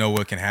 yeah, do we know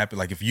what can happen?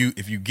 Like if you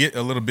get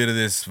a little bit of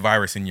this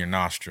virus in your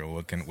nostril,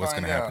 what's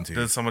going to happen to you?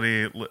 Did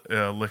somebody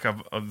lick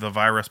up the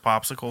virus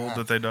popsicle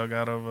that they dug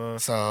out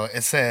of? So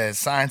it says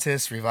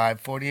scientists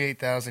revived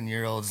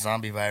 48,000-year-old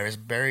zombie virus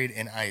buried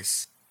in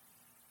ice.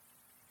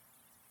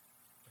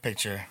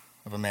 Picture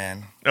of a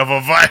man. Of a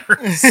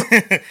virus.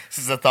 This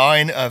is a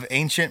thawing of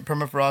ancient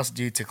permafrost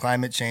due to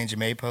climate change and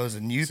may pose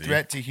a new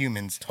threat to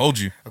humans. Told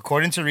you.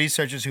 According to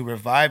researchers who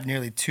revived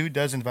nearly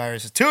 24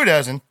 viruses,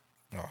 24,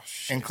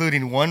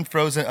 including one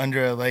frozen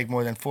under a lake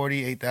more than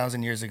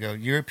 48,000 years ago,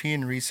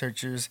 European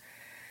researchers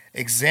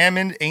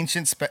examined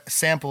ancient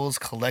samples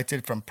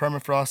collected from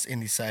permafrost in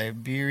the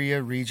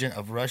Siberia region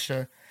of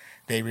Russia.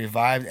 They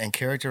revived and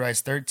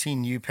characterized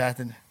 13 new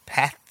pathogens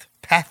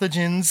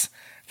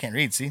Can't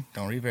read, see?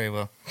 Don't read very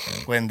well.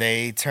 When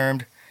they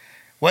termed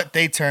what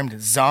they termed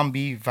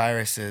zombie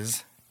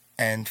viruses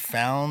and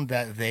found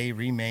that they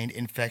remained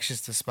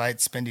infectious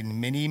despite spending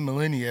many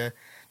millennia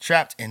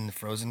trapped in the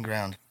frozen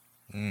ground.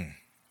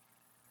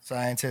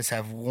 Scientists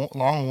have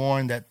long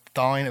warned that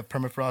thawing of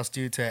permafrost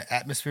due to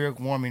atmospheric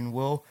warming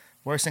will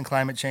worsen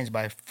climate change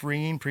by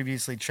freeing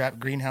previously trapped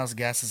greenhouse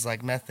gases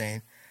like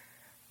methane,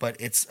 but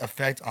its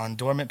effect on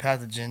dormant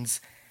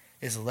pathogens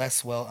is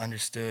less well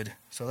understood.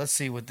 So let's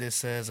see what this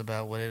says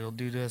about what it'll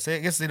do to us. I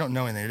guess they don't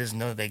know anything. They just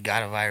know that they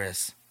got a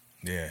virus.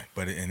 Yeah,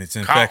 but it's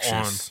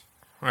infectious.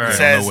 All right. You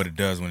don't know what it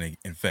does when it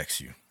infects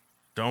you.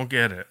 Don't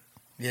get it.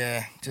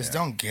 Yeah,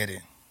 don't get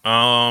it.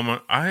 I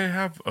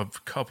have a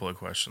couple of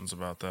questions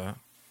about that.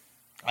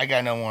 I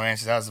got no more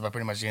answers. That was about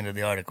pretty much the end of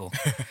the article.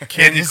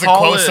 Can you just call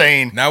a quote it,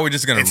 saying now we're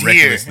just going to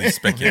recklessly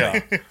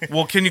speculate. Yeah.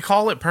 Well, can you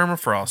call it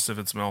permafrost if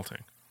it's melting?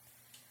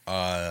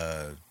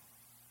 I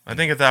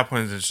think at that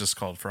point it's just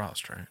called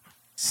frost, right?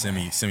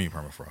 Semi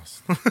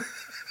permafrost.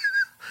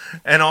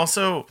 And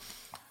also,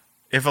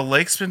 if a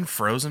lake's been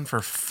frozen for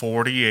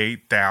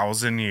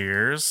 48,000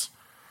 years,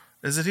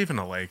 is it even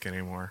a lake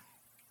anymore?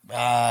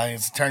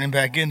 It's turning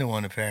back into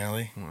one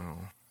apparently.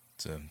 Well,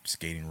 it's a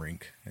skating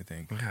rink, I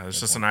think. Yeah, it's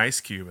just an ice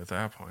cube at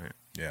that point.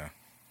 Yeah.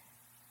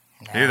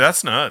 Dude,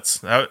 that's nuts.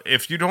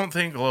 If you don't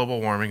think global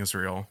warming is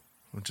real,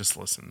 just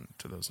listen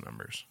to those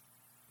numbers.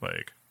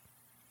 Like,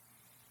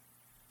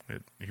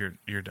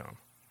 you're dumb.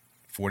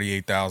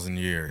 48,000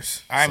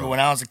 years. I remember when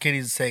I was a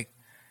kid,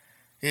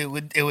 it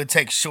would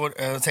take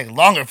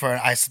longer for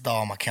an ice to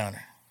thaw on my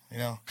counter. You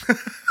know, I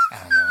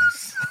don't know.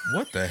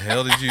 What the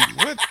hell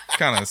what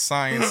kind of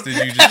science did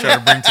you just try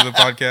to bring to the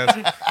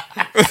podcast?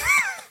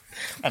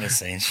 I'm just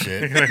saying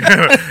shit.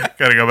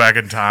 Gotta go back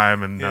in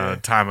time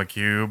and time a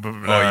cube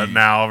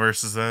now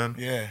versus then.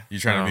 Yeah.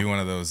 You're trying to be one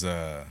of those,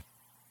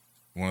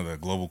 one of the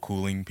global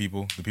cooling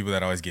people, the people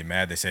that always get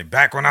mad. They say,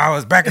 back in the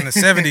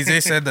 70s,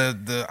 they said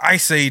the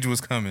ice age was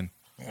coming.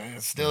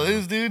 It still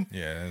is, dude.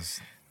 Yeah. It's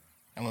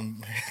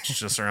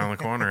just around the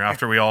corner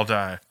after we all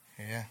die.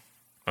 Yeah.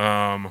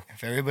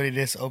 If everybody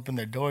just opened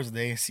their doors to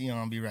the AC,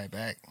 I'll be right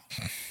back.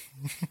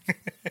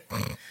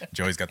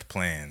 Joey's got the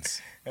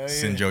plans. Oh, yeah.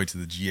 Send Joey to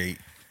the G8.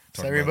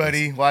 So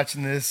everybody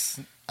watching this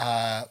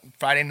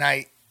Friday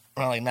night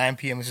around like 9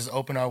 p.m. Let's just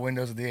open our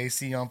windows with the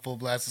AC on full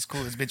blast. Let's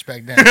cool this bitch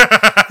back down.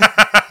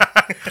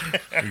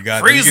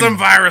 Freeze some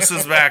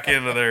viruses back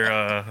into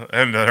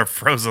their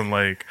frozen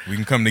lake. We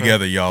can come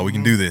together, y'all. We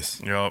can do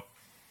this. Yep.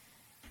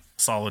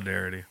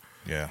 Solidarity.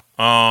 Yeah.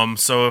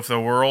 So if the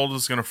world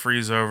is gonna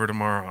freeze over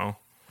tomorrow,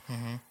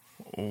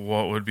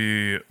 what would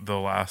be the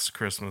last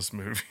Christmas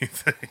movie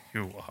that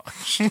you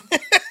watch?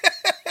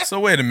 So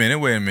wait a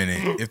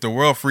minute. If the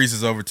world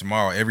freezes over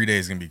tomorrow, every day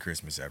is gonna be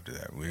Christmas after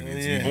that. We can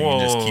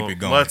just keep it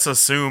going. Let's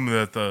assume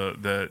that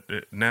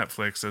that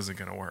Netflix isn't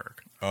gonna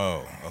work.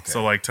 Oh, okay.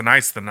 So like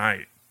tonight's the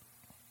night,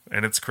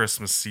 and it's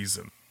Christmas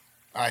season.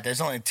 All right,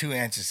 there's only two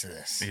answers to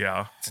this.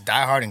 Yeah. It's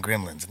Die Hard and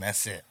Gremlins, and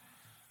that's it.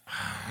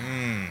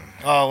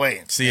 Oh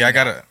wait. See, I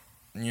gotta,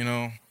 you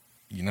know.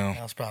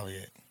 That's probably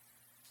it.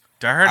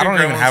 Die Hard I don't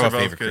and even Gremlins have are a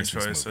both favorite good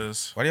Christmas choices. movie.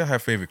 Why do y'all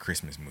have favorite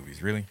Christmas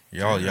movies? Really?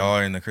 Y'all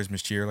are in the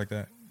Christmas cheer like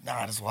that?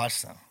 Nah, I just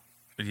watched them.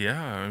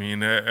 Yeah, I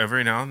mean,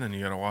 every now and then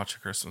you gotta watch a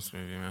Christmas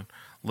movie, man.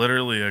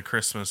 Literally a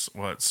Christmas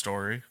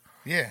story.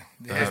 Yeah.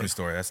 Christmas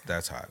Story.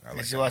 That's hot. I like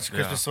Did you watch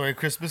Christmas Story?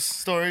 Christmas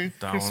Story.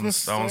 That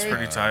Christmas one's Story?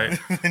 pretty tight.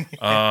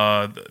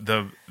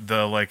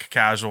 The like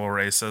casual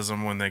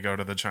racism when they go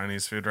to the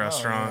Chinese food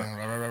restaurant.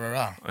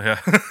 Yeah.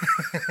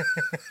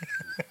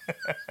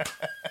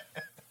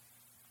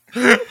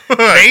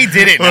 They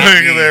did it. Not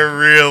me. They're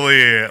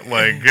really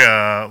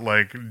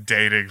like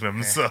dating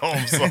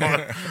themselves.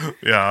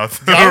 Yeah.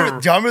 Do you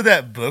remember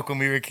that book when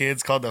we were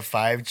kids called The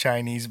Five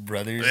Chinese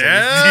Brothers?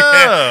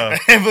 Yeah.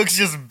 That book's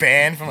just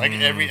banned from like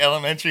every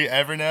elementary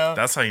ever now.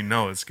 That's how you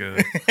know it's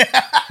good.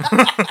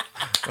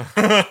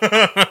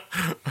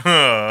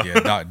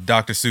 Yeah,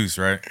 Dr. Seuss,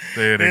 right?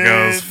 There it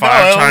goes.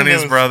 Five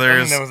Chinese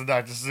brothers. That was a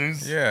Dr.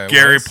 Seuss. Yeah.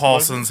 Gary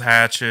Paulson's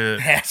Hatchet.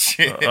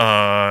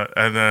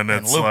 And then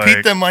it's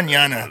Lupita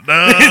Manana.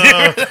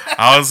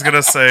 I was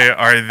gonna say,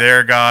 "Are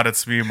there God?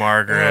 It's me,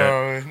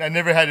 Margaret." I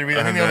never had to read.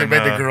 I think they only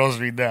made the girls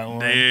read that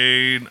one.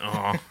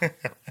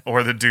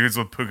 Or the dudes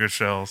with puka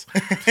shells.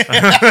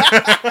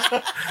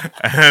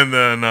 And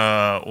then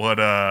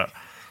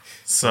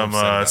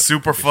some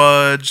Super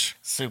Fudge.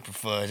 Super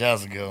Fudge. That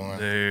was a good one,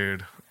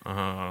 dude.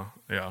 Yeah.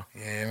 Yeah,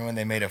 remember when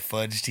they made a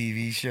Fudge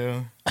TV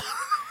show?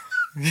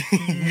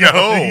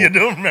 No. You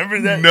don't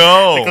remember that?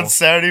 No. Like on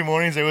Saturday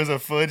mornings, there was a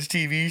Fudge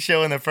TV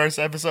show, and the first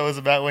episode was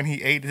about when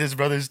he ate his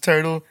brother's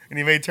turtle, and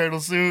he made turtle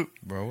soup.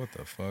 Bro, what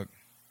the fuck?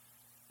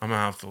 I'm going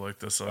to have to look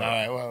this up. All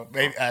right, well,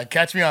 maybe,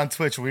 catch me on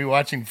Twitch. We're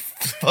watching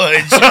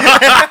Fudge.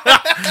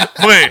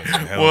 Wait,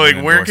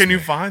 where can you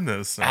find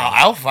this?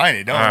 I'll find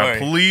it. Don't worry.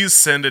 Please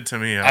send it to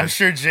me. I'm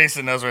sure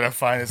Jason knows where to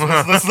find this.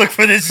 Let's look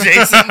for this,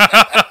 Jason.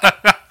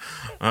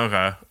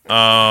 Okay.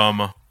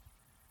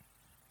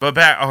 But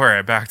back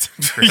to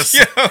Chris.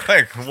 Yeah,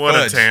 like what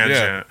Fudge, a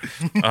tangent.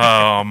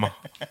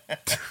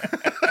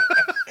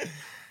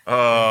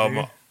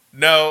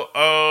 No,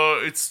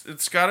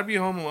 it's got to be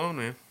Home Alone,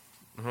 man.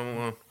 Home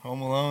Alone.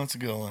 Home Alone, it's a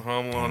good one.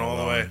 Home Alone all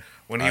the way.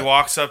 When he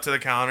walks up to the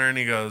counter and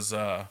he goes,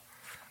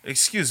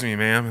 "Excuse me,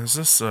 ma'am, is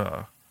this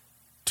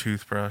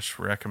toothbrush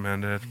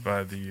recommended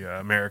by the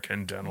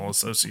American Dental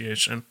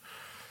Association?"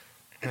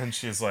 And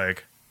she's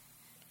like,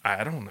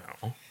 "I don't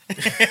know."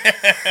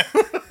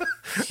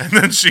 And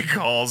then she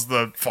calls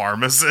the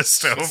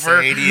pharmacist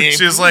over.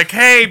 She's like,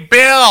 "Hey,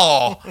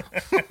 Bill."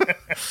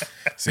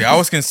 See, I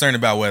was concerned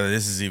about whether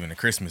this is even a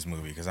Christmas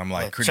movie because I'm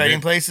like, Trading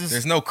Places?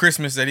 There's no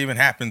Christmas that even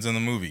happens in the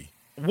movie.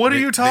 What are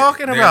you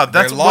talking about?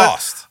 They're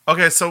lost.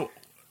 Okay, so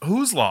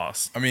who's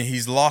lost? I mean,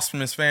 he's lost from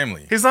his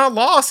family. He's not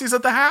lost. He's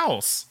at the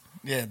house.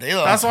 Yeah, they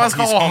lost. That's why it's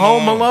called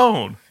Home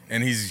Alone.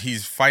 And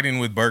he's fighting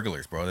with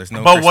burglars, bro. There's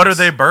no. But Christmas. what are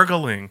they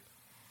burgling?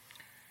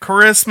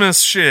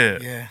 Christmas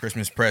shit. Yeah.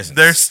 Christmas presents.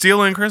 They're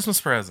stealing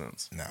Christmas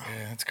presents. No.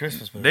 Yeah, it's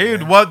Christmas movie. Dude,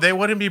 man. what? They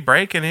wouldn't be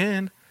breaking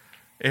in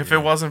if it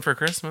wasn't for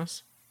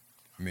Christmas.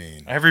 I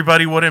mean,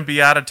 everybody wouldn't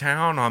be out of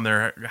town on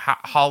their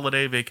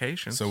holiday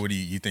vacations. So, what do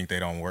you think they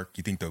don't work?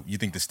 You think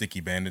the sticky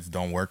bandits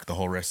don't work the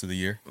whole rest of the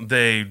year?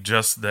 They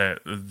just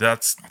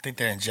that's. I think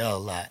they're in jail a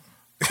lot.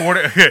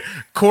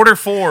 Quarter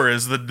four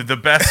is the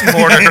best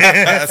quarter.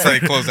 That's how they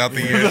close out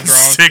the year.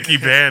 Sticky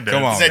bandits.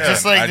 Come on, is that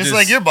man. just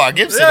like your bar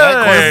Gibson?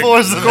 Yeah, Right? Quarter 4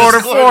 is the quarter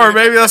best four.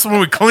 Maybe that's when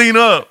we clean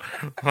up.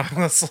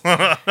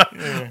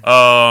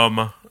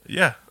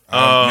 Yeah.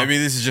 Maybe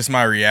this is just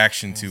my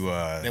reaction to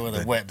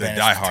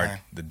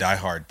the Die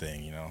Hard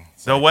thing. You know,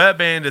 the Wet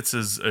Bandits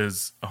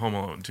is Home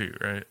Alone too,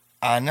 right?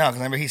 No, because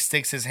remember he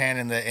sticks his hand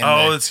in the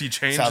he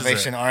changes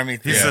Salvation Army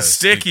thing. He's the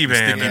sticky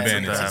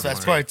bandit.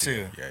 That's part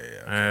 2.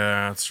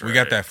 Yeah, that's right. We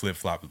got that flip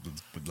flop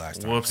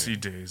last time. Whoopsie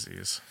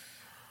daisies.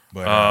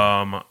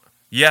 But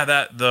yeah,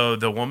 that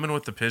the woman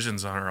with the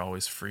pigeons on her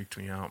always freaked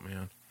me out,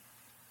 man.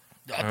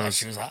 I thought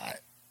she was hot.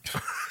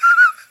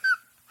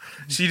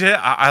 She did.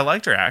 I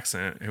liked her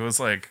accent. It was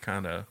like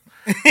kind of.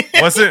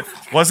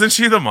 Wasn't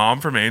she the mom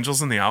from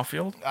Angels in the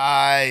Outfield?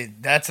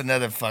 That's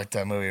another fucked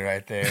up movie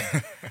right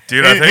there.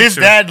 Dude, I think his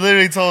dad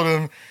literally told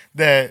him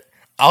that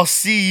I'll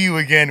see you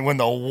again when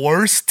the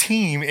worst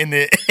team in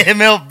the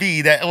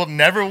MLB that will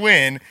never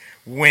win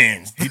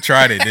wins. He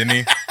tried it, didn't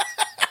he?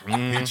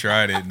 He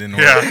tried it, didn't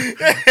he? Yeah.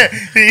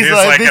 He's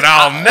like, and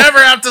I'll never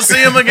have to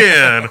see him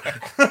again.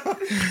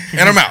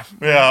 And I'm out.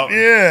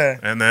 Yeah.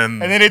 And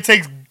then it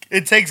takes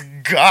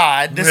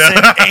God to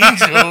send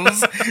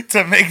angels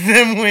to make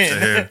them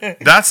win. Dude,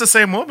 that's the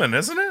same woman,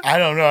 isn't it? I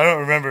don't know. I don't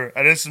remember.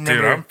 I just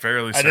remember. Dude, I'm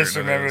fairly certain. I just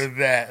remember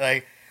that.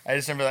 Like, I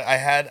just remember. Like,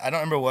 I don't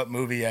remember what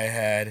movie I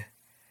had,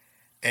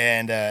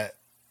 and it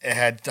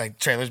had like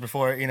trailers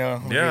before it. You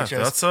know. Yeah,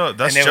 that's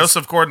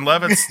Joseph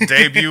Gordon-Levitt's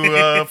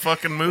debut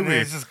fucking movie.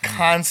 It's just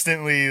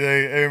constantly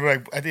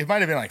like it might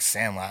have been like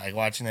Sandlot, like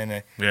watching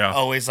it. And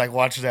always like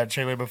watches that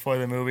trailer before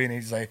the movie, and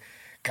he's like,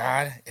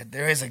 God, if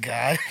there is a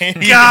God,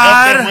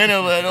 God, win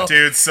a little.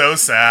 Dude, so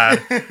sad.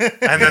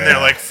 And then they're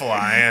like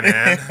flying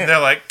in. They're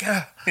like,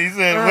 God. He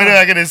said, when am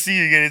I gonna see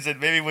you again? He said,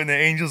 maybe when the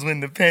Angels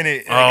win the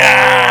pennant.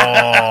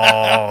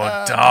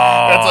 Oh, dog.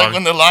 That's like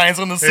when the Lions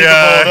win the Super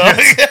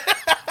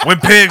Bowl.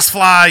 When pigs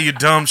fly, you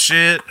dumb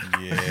shit.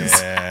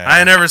 Yeah. I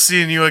ain't never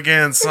seeing you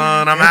again,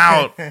 son. I'm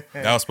out.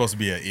 That was supposed to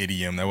be an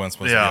idiom. That wasn't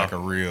supposed to be like a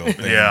real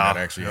thing that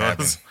actually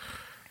happened.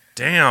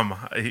 Damn,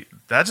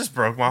 that just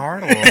broke my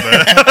heart a little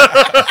bit.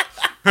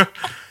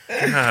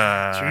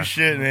 True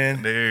shit,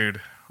 man.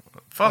 Dude.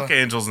 Fuck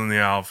Angels in the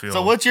Outfield.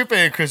 So what's your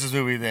favorite Christmas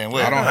movie then?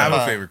 I don't have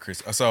a favorite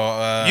Christmas. So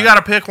you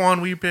gotta pick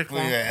one. Will you pick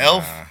one?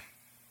 Elf?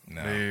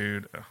 No.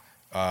 Dude.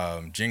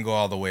 Jingle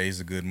All the Way is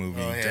a good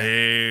movie. Oh, yeah.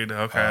 Dude,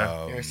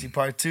 okay. You ever see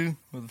part 2?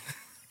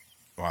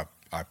 Well,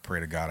 I pray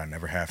to God I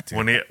never have to.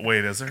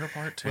 Wait, is there a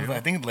part 2? I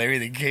think Larry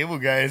the Cable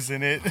Guy is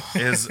in it.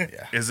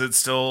 Is it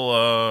still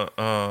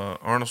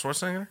Arnold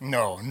Schwarzenegger?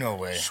 No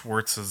way.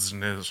 Schwartz is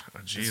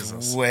Jesus.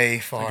 It's way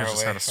far away. I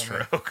just had a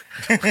stroke.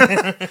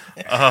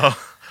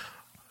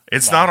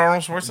 It's not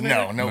Arnold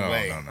Schwarzenegger? No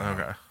way. No.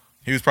 Okay.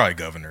 He was probably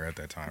governor at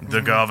that time.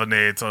 The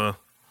governor.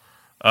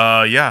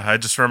 Yeah, I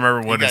just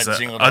remember what is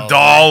it? A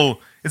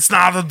doll. It's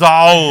not a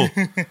doll.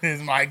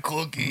 It's my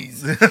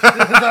cookies. Those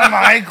are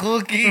my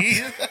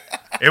cookies.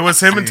 It was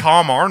him and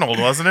Tom Arnold,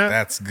 wasn't it?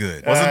 That's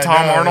good. Wasn't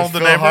Tom Arnold the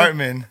neighbor?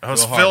 Hartman. It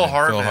was Phil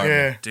Hartman.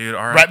 Yeah. Dude,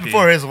 R.I.P. Right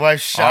before his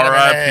wife shot him in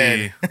the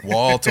head.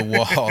 Wall to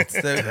wall.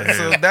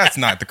 So that's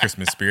not the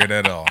Christmas spirit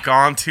at all.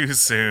 Gone too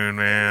soon,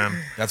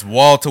 man. That's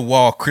wall to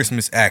wall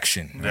Christmas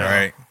action. Yeah. All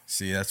right.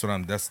 See, that's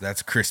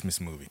a Christmas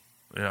movie.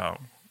 Yeah.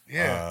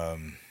 Yeah.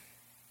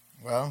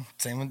 Well,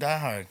 same with Die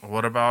Hard.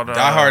 What about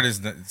Die Hard is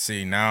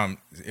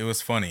it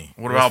was funny.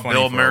 What about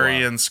Bill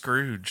Murray and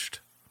Scrooged?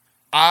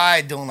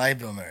 I don't like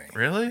Bill Murray.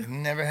 Really?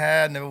 Never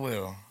had, never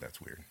will. That's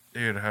weird.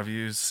 Dude, have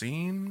you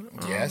seen?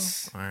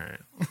 Yes. All right.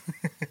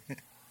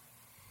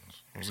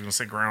 I was gonna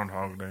say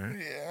Groundhog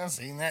Day. Yeah, I've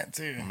seen that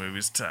too. The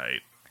movie's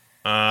tight.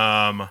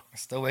 I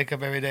still wake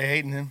up every day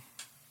hating him.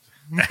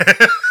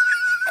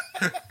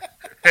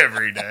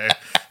 Every day.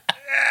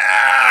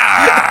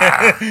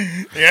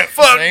 Yeah.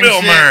 Fuck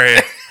Bill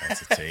Murray.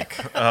 That's a take.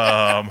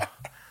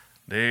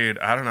 Dude,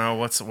 I don't know.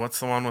 What's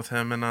the one with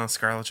him and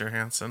Scarlett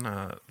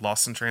Johansson?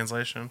 Lost in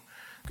Translation?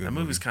 Good that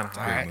movie's kind of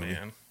hard, right.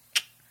 man.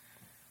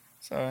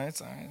 It's all right.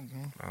 It's all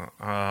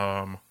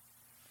right.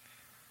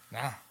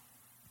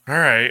 All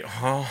right.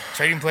 Well,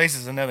 Trading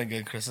Places is another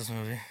good Christmas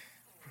movie.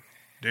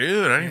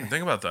 dude, I didn't even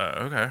think about that.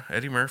 Okay.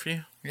 Eddie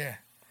Murphy? Yeah.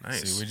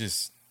 Nice.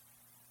 See,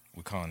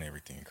 we're calling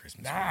everything a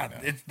Christmas Nah, movie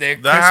now. it's their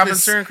That Christmas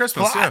happens during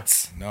Christmas,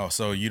 plots. No,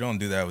 so you don't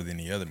do that with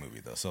any other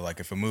movie, though. So, like,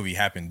 if a movie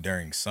happened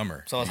during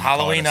summer. So it's you call it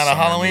Halloween, not a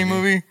summer Halloween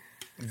movie?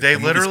 They The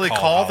literally movie's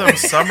call called them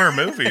summer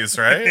movies,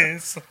 right?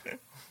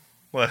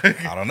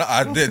 Like, I don't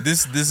know.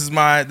 This is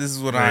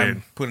what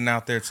I'm putting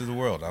out there to the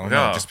world. I don't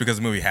know. Just because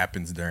a movie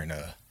happens during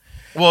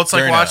well, it's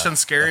like during watching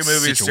scary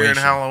movies during situation.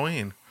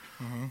 Halloween.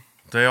 Mm-hmm.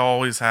 They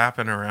always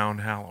happen around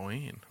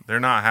Halloween. They're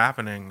not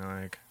happening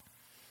like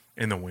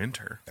in the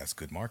winter. That's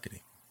good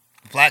marketing.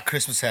 Black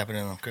Christmas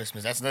happening on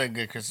Christmas. That's another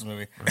good Christmas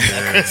movie.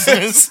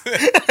 Christmas.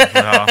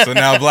 So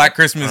now Black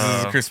Christmas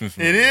is a Christmas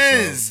movie. It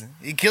is. So.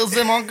 He kills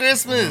them on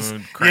Christmas.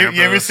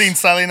 You ever seen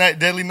Silent Night,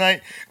 Deadly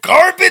Night?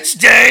 Garbage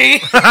Day.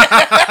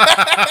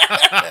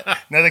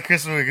 Another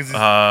Christmas movie. It's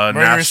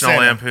National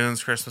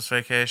Lampoon's Christmas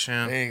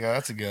Vacation. There you go.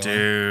 That's a good one.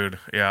 Dude,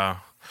 yeah.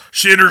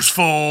 Shitter's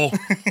full.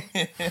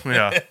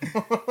 Yeah.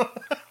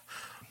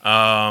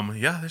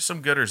 Yeah, there's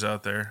some gooders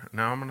out there.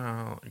 Now I'm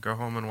gonna go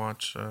home and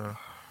watch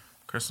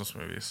Christmas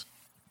movies.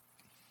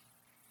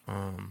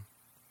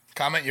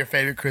 Comment your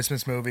favorite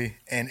Christmas movie,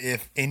 and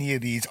if any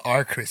of these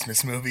are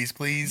Christmas movies,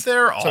 please.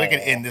 They're all. So we can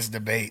end this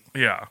debate.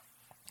 Yeah.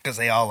 Because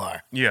they all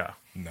are. Yeah.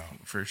 No.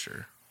 For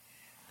sure.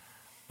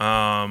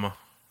 Yeah,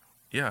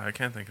 I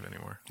can't think of any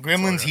more.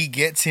 Gremlins, he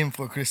gets him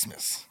for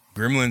Christmas.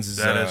 Gremlins is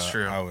that is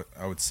true. I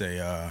would say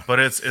but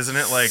isn't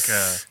it like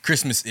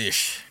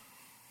Christmas-ish.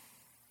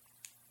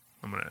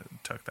 I'm gonna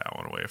tuck that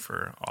one away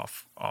for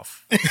off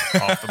the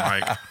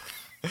mic.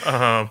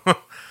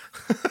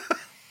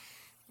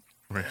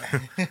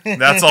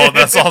 That's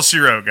all she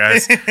wrote,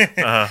 guys.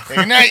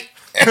 Good night.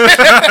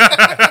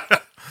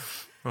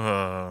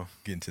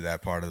 Getting to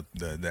that part of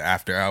the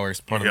after hours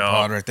part of the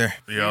pod right there.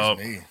 Yup,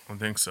 I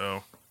think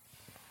so.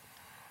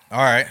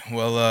 All right,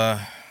 well,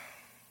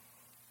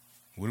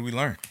 what did we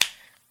learn?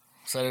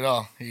 Said it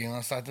all. You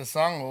gonna start this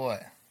song or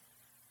what?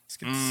 Let's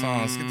get the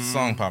song. Let's get the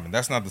song popping.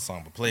 That's not the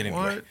song, but play it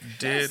anyway. What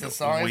did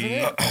song,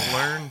 we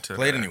learn today?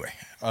 Play it anyway.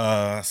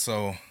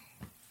 So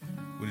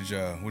what did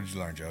you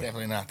learn, Joe?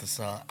 Definitely not the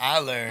song. I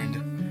learned.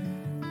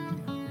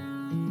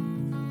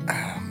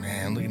 Oh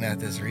man, looking at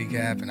this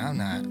recap, and I'm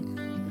not.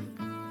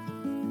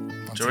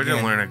 Joey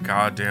didn't learn a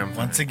goddamn thing.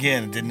 Once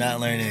again, did not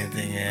learn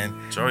anything, man.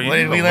 Joey, you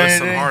need to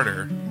listen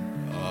harder.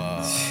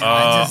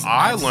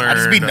 I learned. I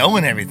just be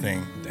knowing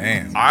everything.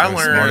 Damn. I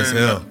smart as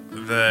hell.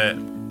 learned that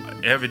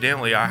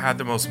evidently I had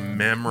the most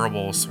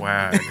memorable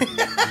swag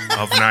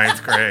of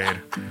 9th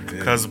grade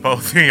because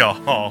both of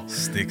y'all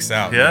sticks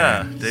out.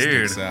 Yeah, man.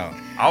 dude. Sticks out.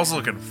 I was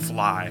looking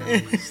fly.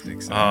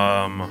 Sticks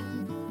out.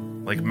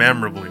 Like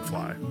memorably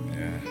fly.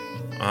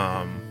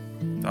 Yeah.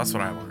 That's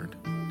what I learned.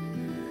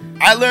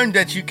 I learned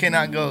that you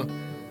cannot go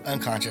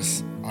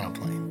unconscious on a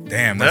plane.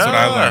 Damn, that's what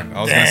I learned.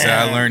 I was gonna say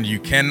I learned you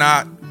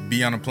cannot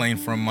be on a plane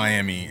from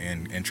Miami and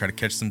try to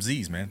catch some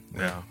Z's, man.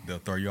 Yeah. They'll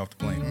throw you off the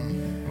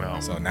plane.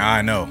 Well, So now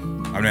I know.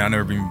 I mean, I've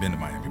never even been to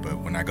Miami, but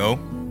when I go,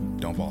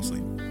 don't fall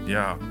asleep.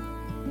 yeah.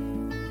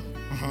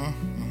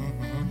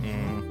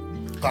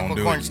 Clockwork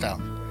do Orange it.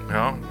 style.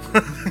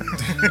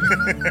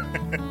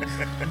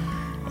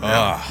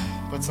 Yeah.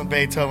 Put some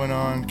Beethoven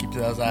on. Keep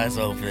those eyes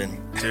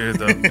open. Dude,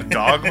 the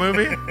dog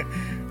movie?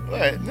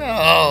 What?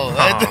 No,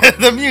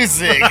 the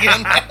music.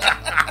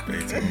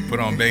 Beethoven. Put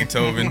on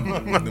Beethoven,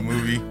 the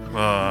movie.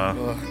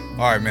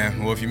 All right,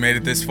 man. Well, if you made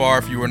it this far,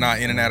 if you were not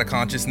in and out of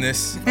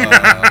consciousness,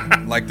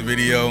 like the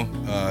video,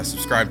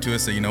 subscribe to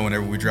us so you know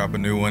whenever we drop a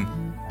new one.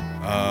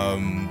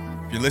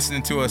 If you're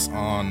listening to us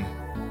on,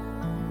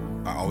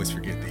 I always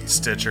forget these.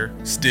 Stitcher.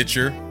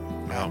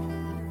 No.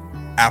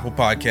 Apple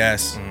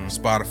Podcasts,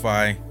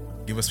 Spotify.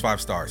 Give us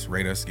 5 stars.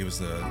 Rate us. Give us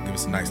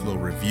a nice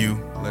little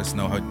review. Let us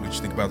know what you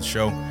think about the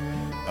show.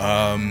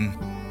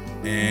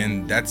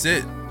 And that's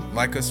it.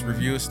 Like us,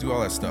 review us, do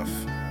all that stuff.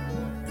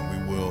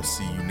 And we will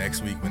see you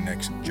next week when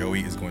next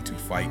Joey is going to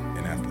fight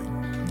an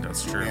athlete.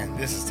 That's true. Man,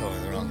 this is totally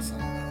the wrong song.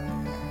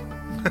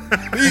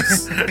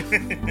 Peace.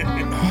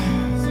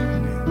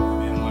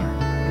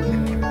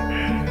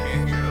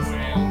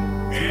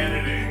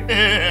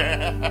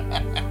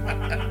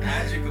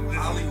 Magic of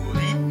Hollywood.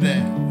 Beat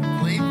that.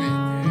 Leave it,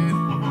 dude.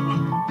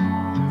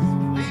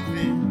 Leave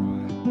it.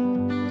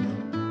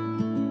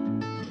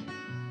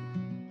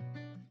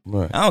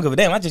 Right. I don't give a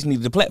damn. I just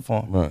needed the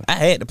platform. Right. I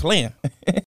had the plan.